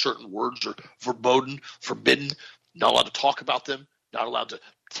things and certain words are forbidden, not allowed to talk about them, not allowed to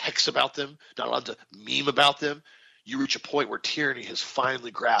text about them, not allowed to meme about them, you reach a point where tyranny has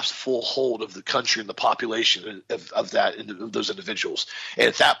finally grasped full hold of the country and the population of those individuals. And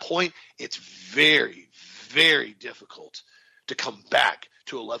at that point, it's very, very difficult to come back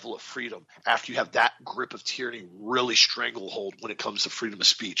to a level of freedom after you have that grip of tyranny really stranglehold when it comes to freedom of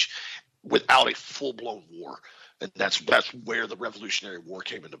speech without a full-blown war. And that's where the Revolutionary War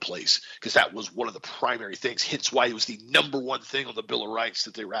came into place, because that was one of the primary things, hence why it was the number one thing on the Bill of Rights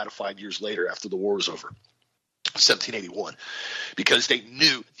that they ratified years later after the war was over. 1781, because they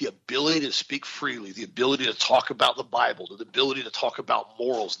knew the ability to speak freely, the ability to talk about the Bible, the ability to talk about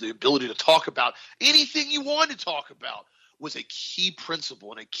morals, the ability to talk about anything you want to talk about was a key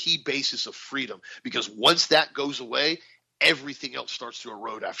principle and a key basis of freedom, because once that goes away, everything else starts to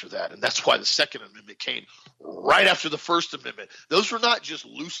erode after that. And that's why the Second Amendment came right after the First Amendment. Those were not just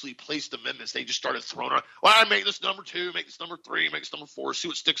loosely placed amendments. They just started throwing around, well, I make this number 2, make this number 3, make this number 4, see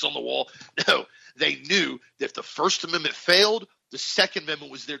what sticks on the wall. No, they knew that if the First Amendment failed, the Second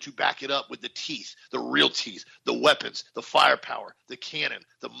Amendment was there to back it up with the teeth, the real teeth, the weapons, the firepower, the cannon,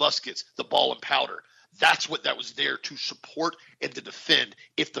 the muskets, the ball and powder. That's what that was there to support and to defend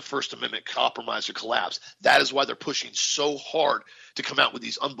if the First Amendment compromised or collapsed. That is why they're pushing so hard to come out with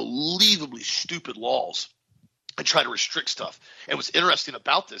these unbelievably stupid laws and try to restrict stuff. And what's interesting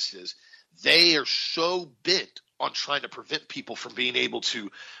about this is they are so bent on trying to prevent people from being able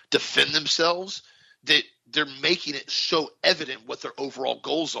to defend themselves that they're making it so evident what their overall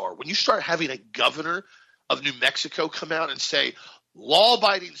goals are. When you start having a governor of New Mexico come out and say,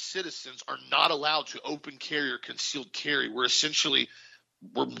 law-abiding citizens are not allowed to open carry or concealed carry. We're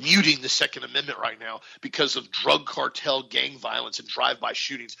muting the Second Amendment right now because of drug cartel, gang violence, and drive-by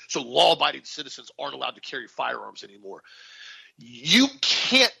shootings. So law-abiding citizens aren't allowed to carry firearms anymore. You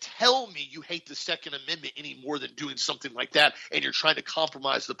can't tell me you hate the Second Amendment any more than doing something like that, and you're trying to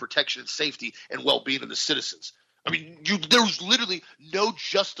compromise the protection and safety and well-being of the citizens. I mean, there's literally no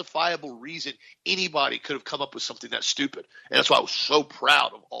justifiable reason anybody could have come up with something that stupid. And that's why I was so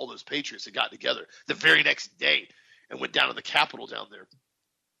proud of all those patriots that got together the very next day and went down to the Capitol down there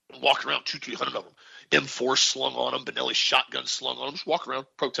and walked around, 200-300 of them, M4 slung on them, Benelli shotgun slung on them, just walking around,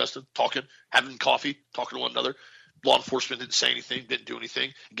 protesting, talking, having coffee, talking to one another. Law enforcement didn't say anything, didn't do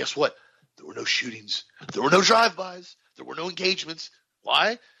anything. And guess what? There were no shootings. There were no drive-bys. There were no engagements.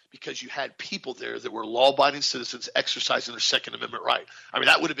 Why? Because you had people there that were law-abiding citizens exercising their Second Amendment right. I mean,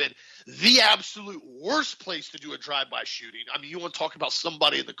 that would have been the absolute worst place to do a drive-by shooting. I mean, you want to talk about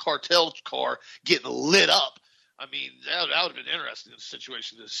somebody in the cartel car getting lit up. I mean, that would have been interesting in a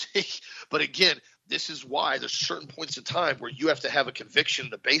situation to see. But again, this is why there's certain points in time where you have to have a conviction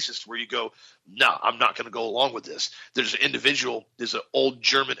and a basis where you go, no, I'm not going to go along with this. There's an individual, there's an old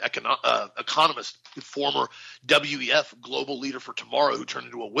German economist, former WEF global leader for tomorrow, who turned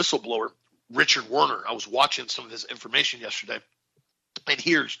into a whistleblower, Richard Werner. I was watching some of his information yesterday, and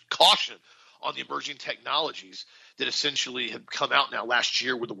here's caution on the emerging technologies that essentially have come out now last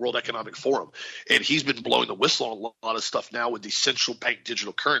year with the World Economic Forum. And he's been blowing the whistle on a lot of stuff now with the central bank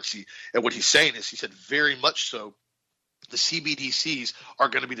digital currency. And what he's saying is, he said very much so, the CBDCs are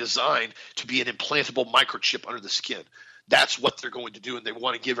going to be designed to be an implantable microchip under the skin. That's what they're going to do, and they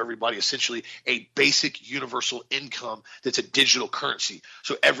want to give everybody essentially a basic universal income that's a digital currency.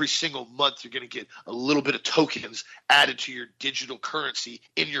 So every single month you're going to get a little bit of tokens added to your digital currency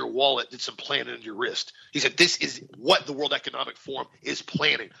in your wallet that's implanted in your wrist. He said this is what the World Economic Forum is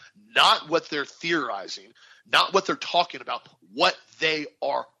planning, not what they're theorizing, not what they're talking about, what they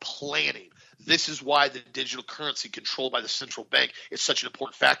are planning. This is why the digital currency controlled by the central bank is such an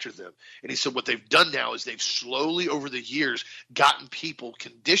important factor to them. And he said what they've done now is they've slowly over the years gotten people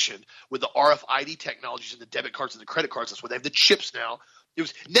conditioned with the RFID technologies and the debit cards and the credit cards. That's why they have the chips now. It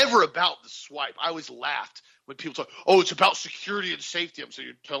was never about the swipe. I always laughed when people talk, oh, it's about security and safety. So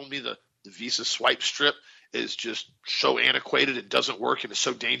you're telling me the Visa swipe strip is just so antiquated, it doesn't work, and it's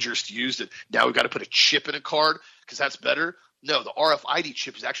so dangerous to use that now we've got to put a chip in a card because that's better? No, the RFID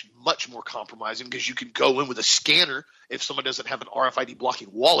chip is actually much more compromising because you can go in with a scanner. If someone doesn't have an RFID blocking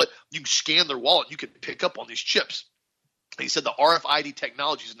wallet, you can scan their wallet. You can pick up on these chips. And he said the RFID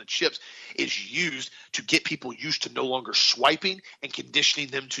technologies and the chips is used to get people used to no longer swiping and conditioning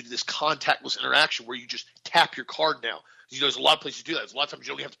them to this contactless interaction where you just tap your card now. You know, there's a lot of places do that. There's a lot of times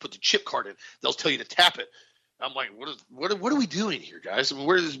you don't have to put the chip card in. They'll tell you to tap it. I'm like, what are we doing here, guys? I mean,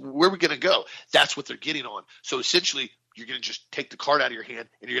 where are we going to go? That's what they're getting on. So essentially, you're going to just take the card out of your hand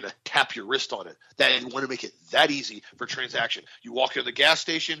and you're going to tap your wrist on it. That you want to make it that easy for transaction. You walk into the gas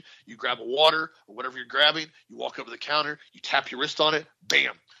station, you grab a water or whatever you're grabbing, you walk up to the counter, you tap your wrist on it,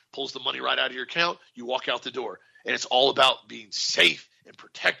 bam, pulls the money right out of your account, you walk out the door. And it's all about being safe and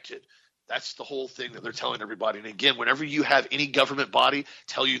protected. That's the whole thing that they're telling everybody. And again, whenever you have any government body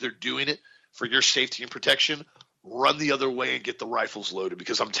tell you they're doing it for your safety and protection, run the other way and get the rifles loaded,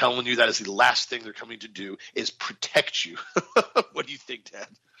 because I'm telling you that is the last thing they're coming to do is protect you. What do you think, Dad?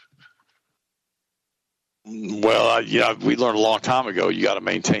 Well, we learned a long time ago, you got to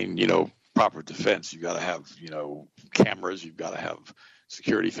maintain, proper defense. You got to have, cameras. You've got to have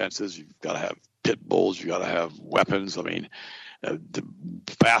security fences. You've got to have pit bulls. You got to have weapons. I mean, the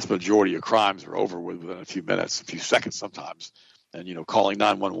vast majority of crimes are over within a few minutes, a few seconds sometimes. And, calling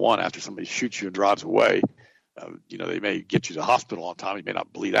 911 after somebody shoots you and drives away, they may get you to the hospital on time. You may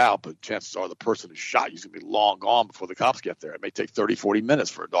not bleed out, but chances are the person who shot you is going to be long gone before the cops get there. It may take 30, 40 minutes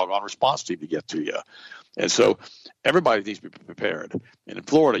for a doggone response team to get to you. And so everybody needs to be prepared. And in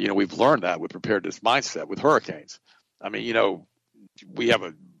Florida, we've learned that. We've prepared this mindset with hurricanes. I mean, we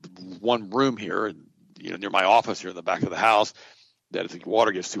have one room here, near my office here in the back of the house, that if the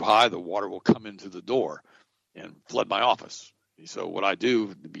water gets too high, the water will come into the door and flood my office. So what I do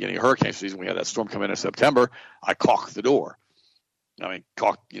at the beginning of hurricane season, we had that storm come in September, I caulk the door. I mean,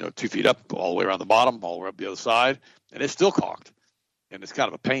 caulk, 2 feet up, all the way around the bottom, all the way up the other side, and it's still caulked. And it's kind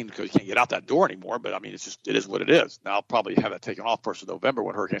of a pain because you can't get out that door anymore, but I mean, it is what it is. Now I'll probably have that taken off 1st of November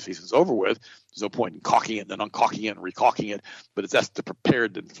when hurricane season's over with. There's no point in caulking it and then uncaulking it and recaulking it, but that's the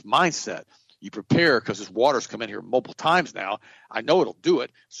prepared mindset. You prepare because this water's come in here multiple times now. I know it'll do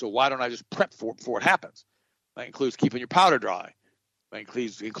it, so why don't I just prep for it before it happens? That includes keeping your powder dry. That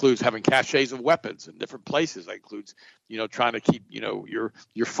includes having caches of weapons in different places. That includes, trying to keep, your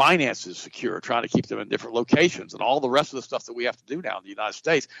finances secure, trying to keep them in different locations, and all the rest of the stuff that we have to do now in the United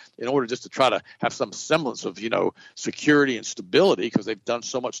States in order just to try to have some semblance of, security and stability, because they've done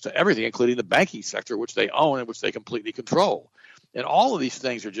so much to everything, including the banking sector, which they own and which they completely control. And all of these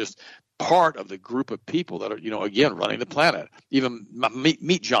things are just part of the group of people that are, again, running the planet. Even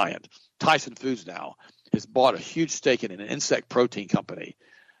meat giant Tyson Foods now has bought a huge stake in an insect protein company.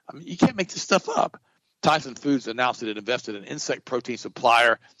 I mean, you can't make this stuff up. Tyson Foods announced that it invested in insect protein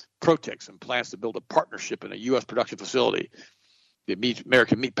supplier Protix and plans to build a partnership in a U.S. production facility. The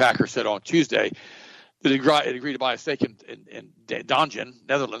American meat packer said on Tuesday that it agreed to buy a stake in Dongen,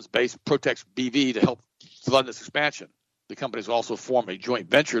 Netherlands-based Protix BV to help fund this expansion. The companies will also form a joint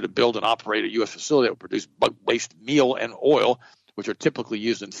venture to build and operate a U.S. facility that will produce bug-based meal and oil, which are typically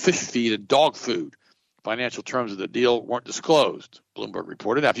used in fish feed and dog food. Financial terms of the deal weren't disclosed, Bloomberg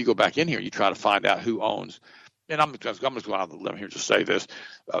reported. Now, if you go back in here, you try to find out who owns, and I'm just going out on the limb here to say this,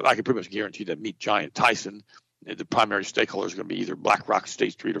 I can pretty much guarantee that meat giant Tyson, the primary stakeholders are going to be either BlackRock,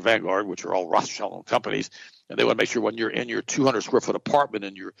 State Street, or Vanguard, which are all Rothschild-owned companies, and they want to make sure when you're in your 200-square-foot apartment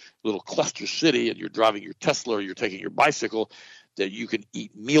in your little cluster city and you're driving your Tesla or you're taking your bicycle, that you can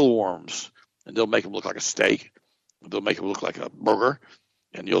eat mealworms, and they'll make them look like a steak. They'll make them look like a burger.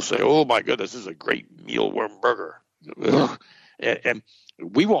 And you'll say, oh, my goodness, this is a great mealworm burger. And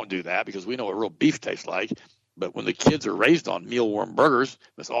we won't do that because we know what real beef tastes like. But when the kids are raised on mealworm burgers,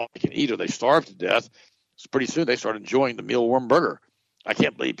 that's all they can eat or they starve to death, so pretty soon they start enjoying the mealworm burger. I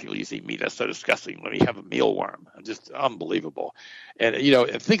can't believe people used to eat meat. That's so disgusting. Let me have a mealworm. Just unbelievable. And,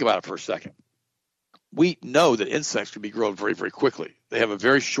 and think about it for a second. We know that insects can be grown very, very quickly. They have a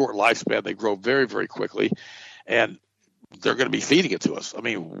very short lifespan. They grow very, very quickly. And they're going to be feeding it to us. I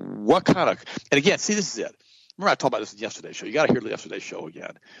mean, what kind of – and again, see, this is it. Remember I talked about this in yesterday's show. You got to hear yesterday's show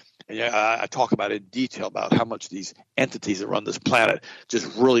again. And I talk about it in detail about how much these entities that run this planet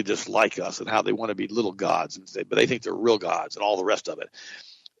just really dislike us and how they want to be little gods, but they think they're real gods and all the rest of it.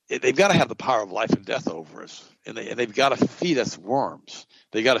 They've got to have the power of life and death over us, and they've got to feed us worms.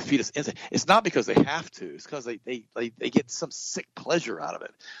 They got to feed us insects. It's not because they have to. It's because they get some sick pleasure out of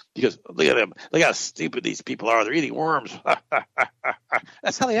it. Because look at them. Look how stupid these people are. They're eating worms.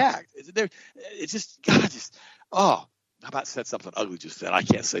 That's how they act. It's just God. How about said something ugly just then? I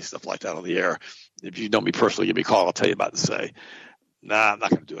can't say stuff like that on the air. If you know me personally, give me a call. I'll tell you about to say. Nah, I'm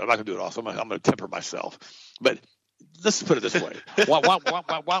not going to do it. I'm not going to do it also. I'm going to temper myself. But let's put it this way. Why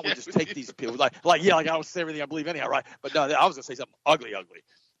don't we just take these people like I don't say everything I believe anyhow, right? But no, I was going to say something ugly.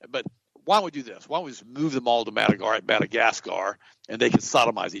 But why don't we do this? Why don't we just move them all to Madagascar, and they can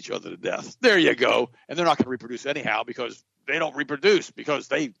sodomize each other to death? There you go. And they're not going to reproduce anyhow because they don't reproduce because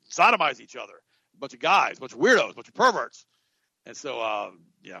they sodomize each other. A bunch of guys, a bunch of weirdos, a bunch of perverts. And so, I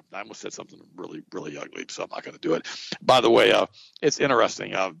almost said something really, really ugly, so I'm not going to do it. By the way, it's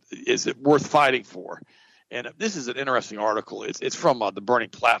interesting. Is it worth fighting for? And this is an interesting article. It's from the Burning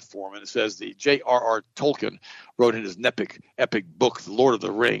Platform, and it says the J.R.R. Tolkien wrote in his epic book, The Lord of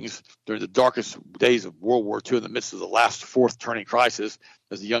the Rings, during the darkest days of World War II, in the midst of the last fourth turning crisis.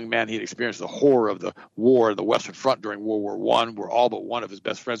 As a young man, he had experienced the horror of the war in the Western Front during World War I, where all but one of his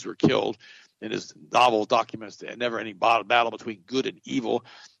best friends were killed. And his novel documents the never-ending battle between good and evil.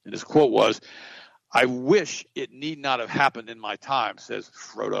 And his quote was, "I wish it need not have happened in my time," says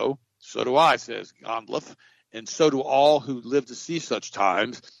Frodo. "So do I," says Gandalf, "and so do all who live to see such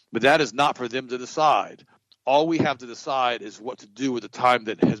times, but that is not for them to decide. All we have to decide is what to do with the time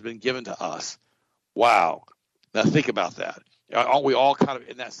that has been given to us." Wow. Now think about that. Aren't we all kind of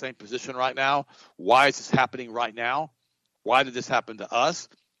in that same position right now? Why is this happening right now? Why did this happen to us?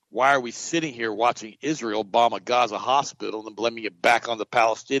 Why are we sitting here watching Israel bomb a Gaza hospital and blaming it back on the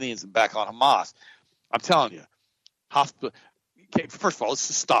Palestinians and back on Hamas? I'm telling you, okay, first of all, let's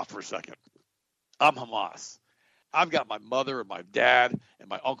just stop for a second. I'm Hamas. I've got my mother and my dad and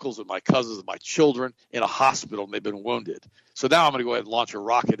my uncles and my cousins and my children in a hospital, and they've been wounded. So now I'm going to go ahead and launch a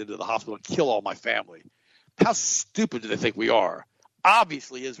rocket into the hospital and kill all my family. How stupid do they think we are?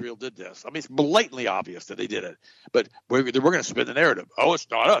 Obviously, Israel did this. I mean, it's blatantly obvious that they did it. But we're going to spin the narrative. Oh, it's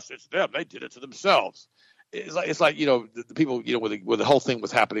not us. It's them. They did it to themselves. It's like the people, when the whole thing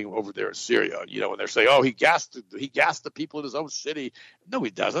was happening over there in Syria, when they're saying, oh, he gassed the people in his own city. No,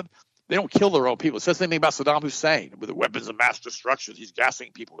 he doesn't. They don't kill their own people. It says the same thing about Saddam Hussein with the weapons of mass destruction. He's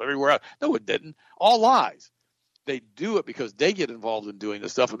gassing people everywhere else. No, it didn't. All lies. They do it because they get involved in doing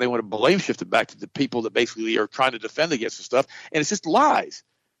this stuff, and they want to blame shift it back to the people that basically are trying to defend against the stuff, and it's just lies.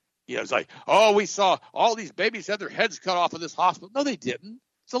 It's like, oh, we saw all these babies had their heads cut off in this hospital. No, they didn't.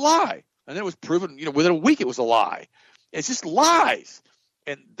 It's a lie. And then it was proven, within a week it was a lie. It's just lies.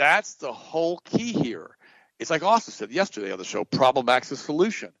 And that's the whole key here. It's like Austin said yesterday on the show, problem acts as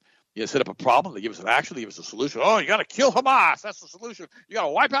solution. Set up a problem, they give us an action, they give us a solution. Oh, you got to kill Hamas. That's the solution. You got to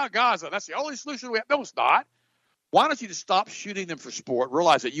wipe out Gaza. That's the only solution we have. No, it's not. Why don't you just stop shooting them for sport,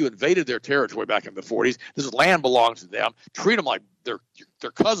 realize that you invaded their territory back in the 40s. This land belongs to them. Treat them like they're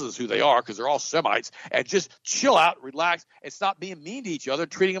cousins who they are, because they're all Semites, and just chill out, relax, and stop being mean to each other,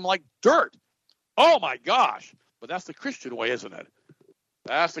 treating them like dirt. Oh, my gosh. But that's the Christian way, isn't it?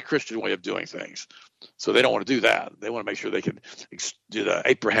 That's the Christian way of doing things. So they don't want to do that. They want to make sure they can do the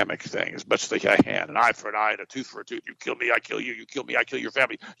Abrahamic thing as much as they can. An eye for an eye and a tooth for a tooth. You kill me, I kill you. You kill me, I kill your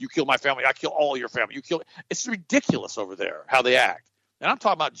family. You kill my family, I kill all your family. You kill. It's ridiculous over there how they act. And I'm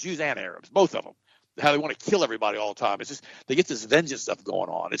talking about Jews and Arabs, both of them. How they want to kill everybody all the time. It's just they get this vengeance stuff going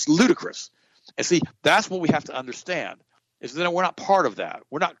on. It's ludicrous. And see, that's what we have to understand. Is that we're not part of that.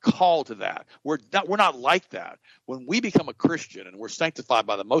 We're not called to that. We're not like that. When we become a Christian and we're sanctified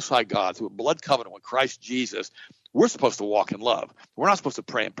by the Most High God through a blood covenant with Christ Jesus, we're supposed to walk in love. We're not supposed to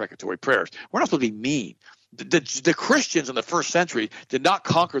pray imprecatory prayers. We're not supposed to be mean. The Christians in the first century did not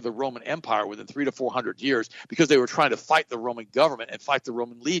conquer the Roman Empire within 300 to 400 years because they were trying to fight the Roman government and fight the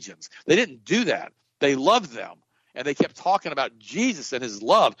Roman legions. They didn't do that. They loved them, and they kept talking about Jesus and his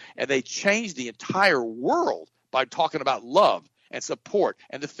love, and they changed the entire world by talking about love and support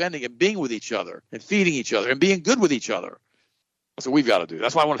and defending and being with each other and feeding each other and being good with each other. That's what we've got to do.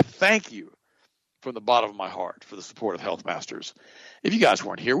 That's why I want to thank you from the bottom of my heart for the support of Health Masters. If you guys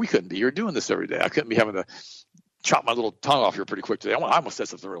weren't here, we couldn't be here doing this every day. I couldn't be having to chop my little tongue off here pretty quick today. I almost said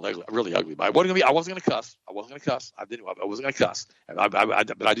something really ugly, but I wasn't going to cuss. I wasn't going to cuss.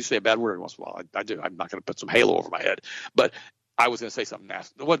 But I do say a bad word every once in a while. I do. I'm not going to put some halo over my head. But I was going to say something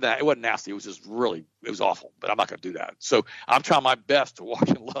nasty. It wasn't nasty. It was just it was awful, but I'm not going to do that. So I'm trying my best to walk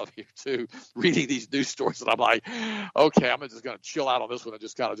in love here too, reading these news stories. And I'm like, okay, I'm just going to chill out on this one and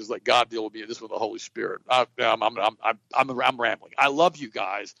just kind of just let God deal with me. And this with the Holy Spirit. I'm rambling. I love you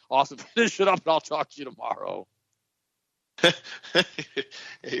guys. Awesome. Finish it up and I'll talk to you tomorrow.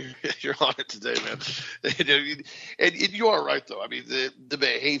 You're on it today, man. And you are right, though. I mean, the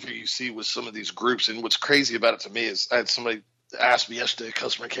behavior you see with some of these groups, and what's crazy about it to me is I had somebody ask me yesterday, a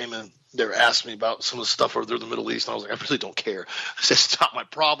customer came in, they were asking me about some of the stuff over there in the Middle East, and I was like, I really don't care. I said, it's not my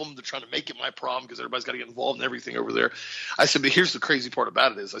problem. They're trying to make it my problem because everybody's got to get involved in everything over there. I said, but here's the crazy part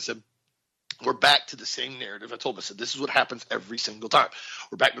about it is I said, we're back to the same narrative. I told him, I said, this is what happens every single time.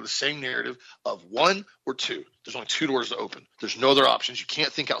 We're back to the same narrative of one or two. There's only two doors to open. There's no other options. You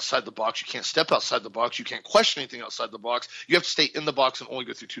can't think outside the box. You can't step outside the box. You can't question anything outside the box. You have to stay in the box and only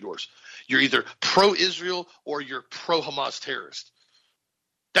go through two doors. You're either pro-Israel or you're pro-Hamas terrorist.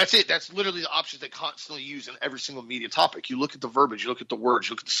 That's it. That's literally the options they constantly use in every single media topic. You look at the verbiage, you look at the words,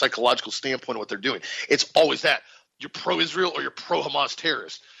 you look at the psychological standpoint of what they're doing. It's always that. You're pro-Israel or you're pro-Hamas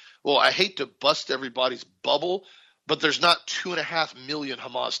terrorist. Well, I hate to bust everybody's bubble, but there's not 2.5 million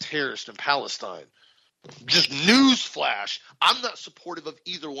Hamas terrorists in Palestine. Just news flash, I'm not supportive of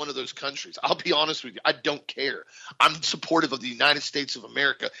either one of those countries. I'll be honest with you. I don't care. I'm supportive of the United States of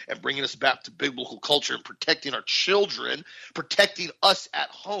America and bringing us back to biblical culture and protecting our children, protecting us at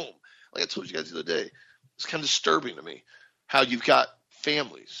home. Like I told you guys the other day, it's kind of disturbing to me how you've got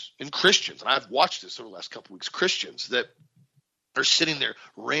families and Christians, and I've watched this over the last couple of weeks, Christians that are sitting there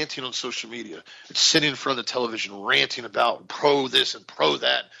ranting on social media, sitting in front of the television ranting about pro this and pro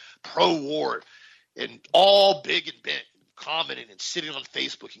that, pro war, and all big and bent, commenting and sitting on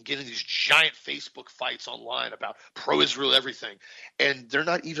Facebook and getting these giant Facebook fights online about pro-Israel everything. And they're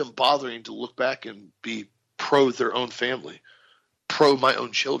not even bothering to look back and be pro their own family, pro my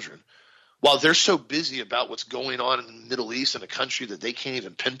own children. While they're so busy about what's going on in the Middle East in a country that they can't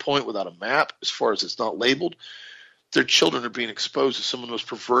even pinpoint without a map as far as it's not labeled, their children are being exposed to some of the most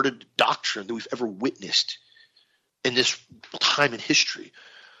perverted doctrine that we've ever witnessed in this time in history.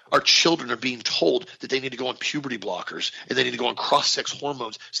 Our children are being told that they need to go on puberty blockers and they need to go on cross-sex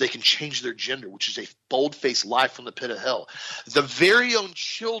hormones so they can change their gender, which is a bold-faced lie from the pit of hell. The very own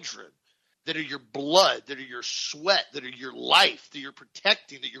children that are your blood, that are your sweat, that are your life, that you're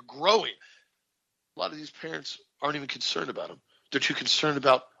protecting, that you're growing, a lot of these parents aren't even concerned about them. They're too concerned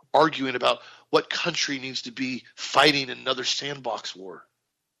about arguing about what country needs to be fighting another sandbox war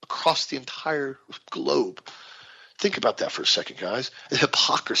across the entire globe. Think about that for a second, guys. The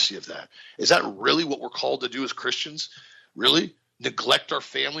hypocrisy of that. Is that really what we're called to do as Christians? Really? Neglect our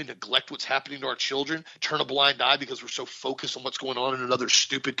family, neglect what's happening to our children, turn a blind eye because we're so focused on what's going on in another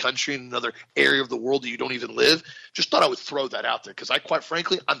stupid country, in another area of the world that you don't even live? Just thought I would throw that out there because quite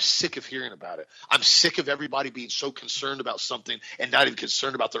frankly, I'm sick of hearing about it. I'm sick of everybody being so concerned about something and not even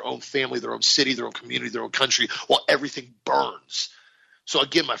concerned about their own family, their own city, their own community, their own country, while everything burns. So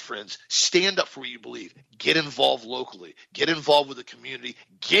again, my friends, stand up for what you believe. Get involved locally. Get involved with the community.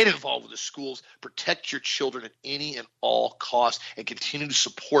 Get involved with the schools. Protect your children at any and all costs and continue to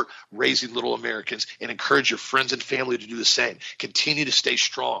support raising little Americans and encourage your friends and family to do the same. Continue to stay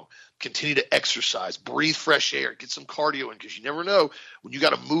strong. Continue to exercise. Breathe fresh air. Get some cardio in because you never know when you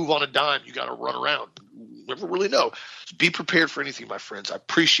got to move on a dime, you got to run around. You never really know. So be prepared for anything, my friends. I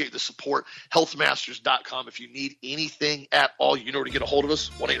appreciate the support. Healthmasters.com. If you need anything at all, you know where to get a hold of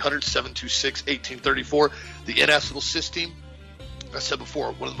us. 1-800-726-1834. The N-acetylcysteine, I said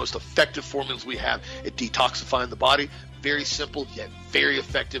before, one of the most effective formulas we have at detoxifying the body. Very simple, yet very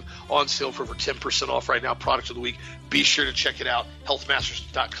effective. On sale for over 10% off right now. Product of the week. Be sure to check it out.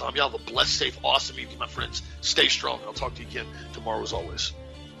 Healthmasters.com. Y'all have a blessed, safe, awesome evening, my friends. Stay strong. I'll talk to you again tomorrow as always.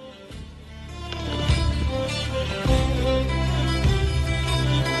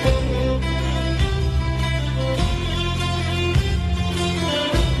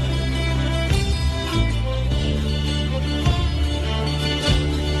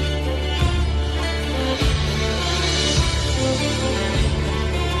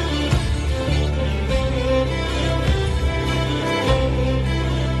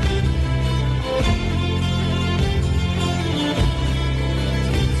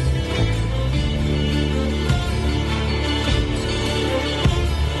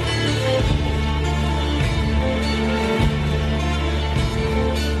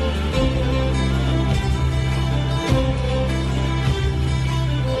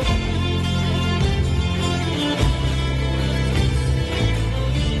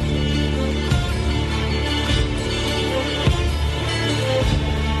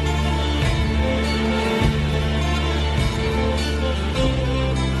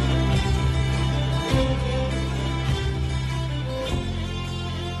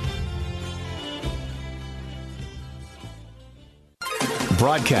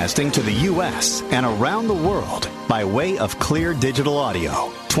 Broadcasting to the U.S. and around the world by way of clear digital audio,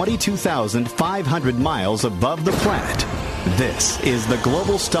 22,500 miles above the planet. This is the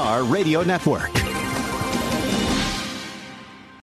Global Star Radio Network.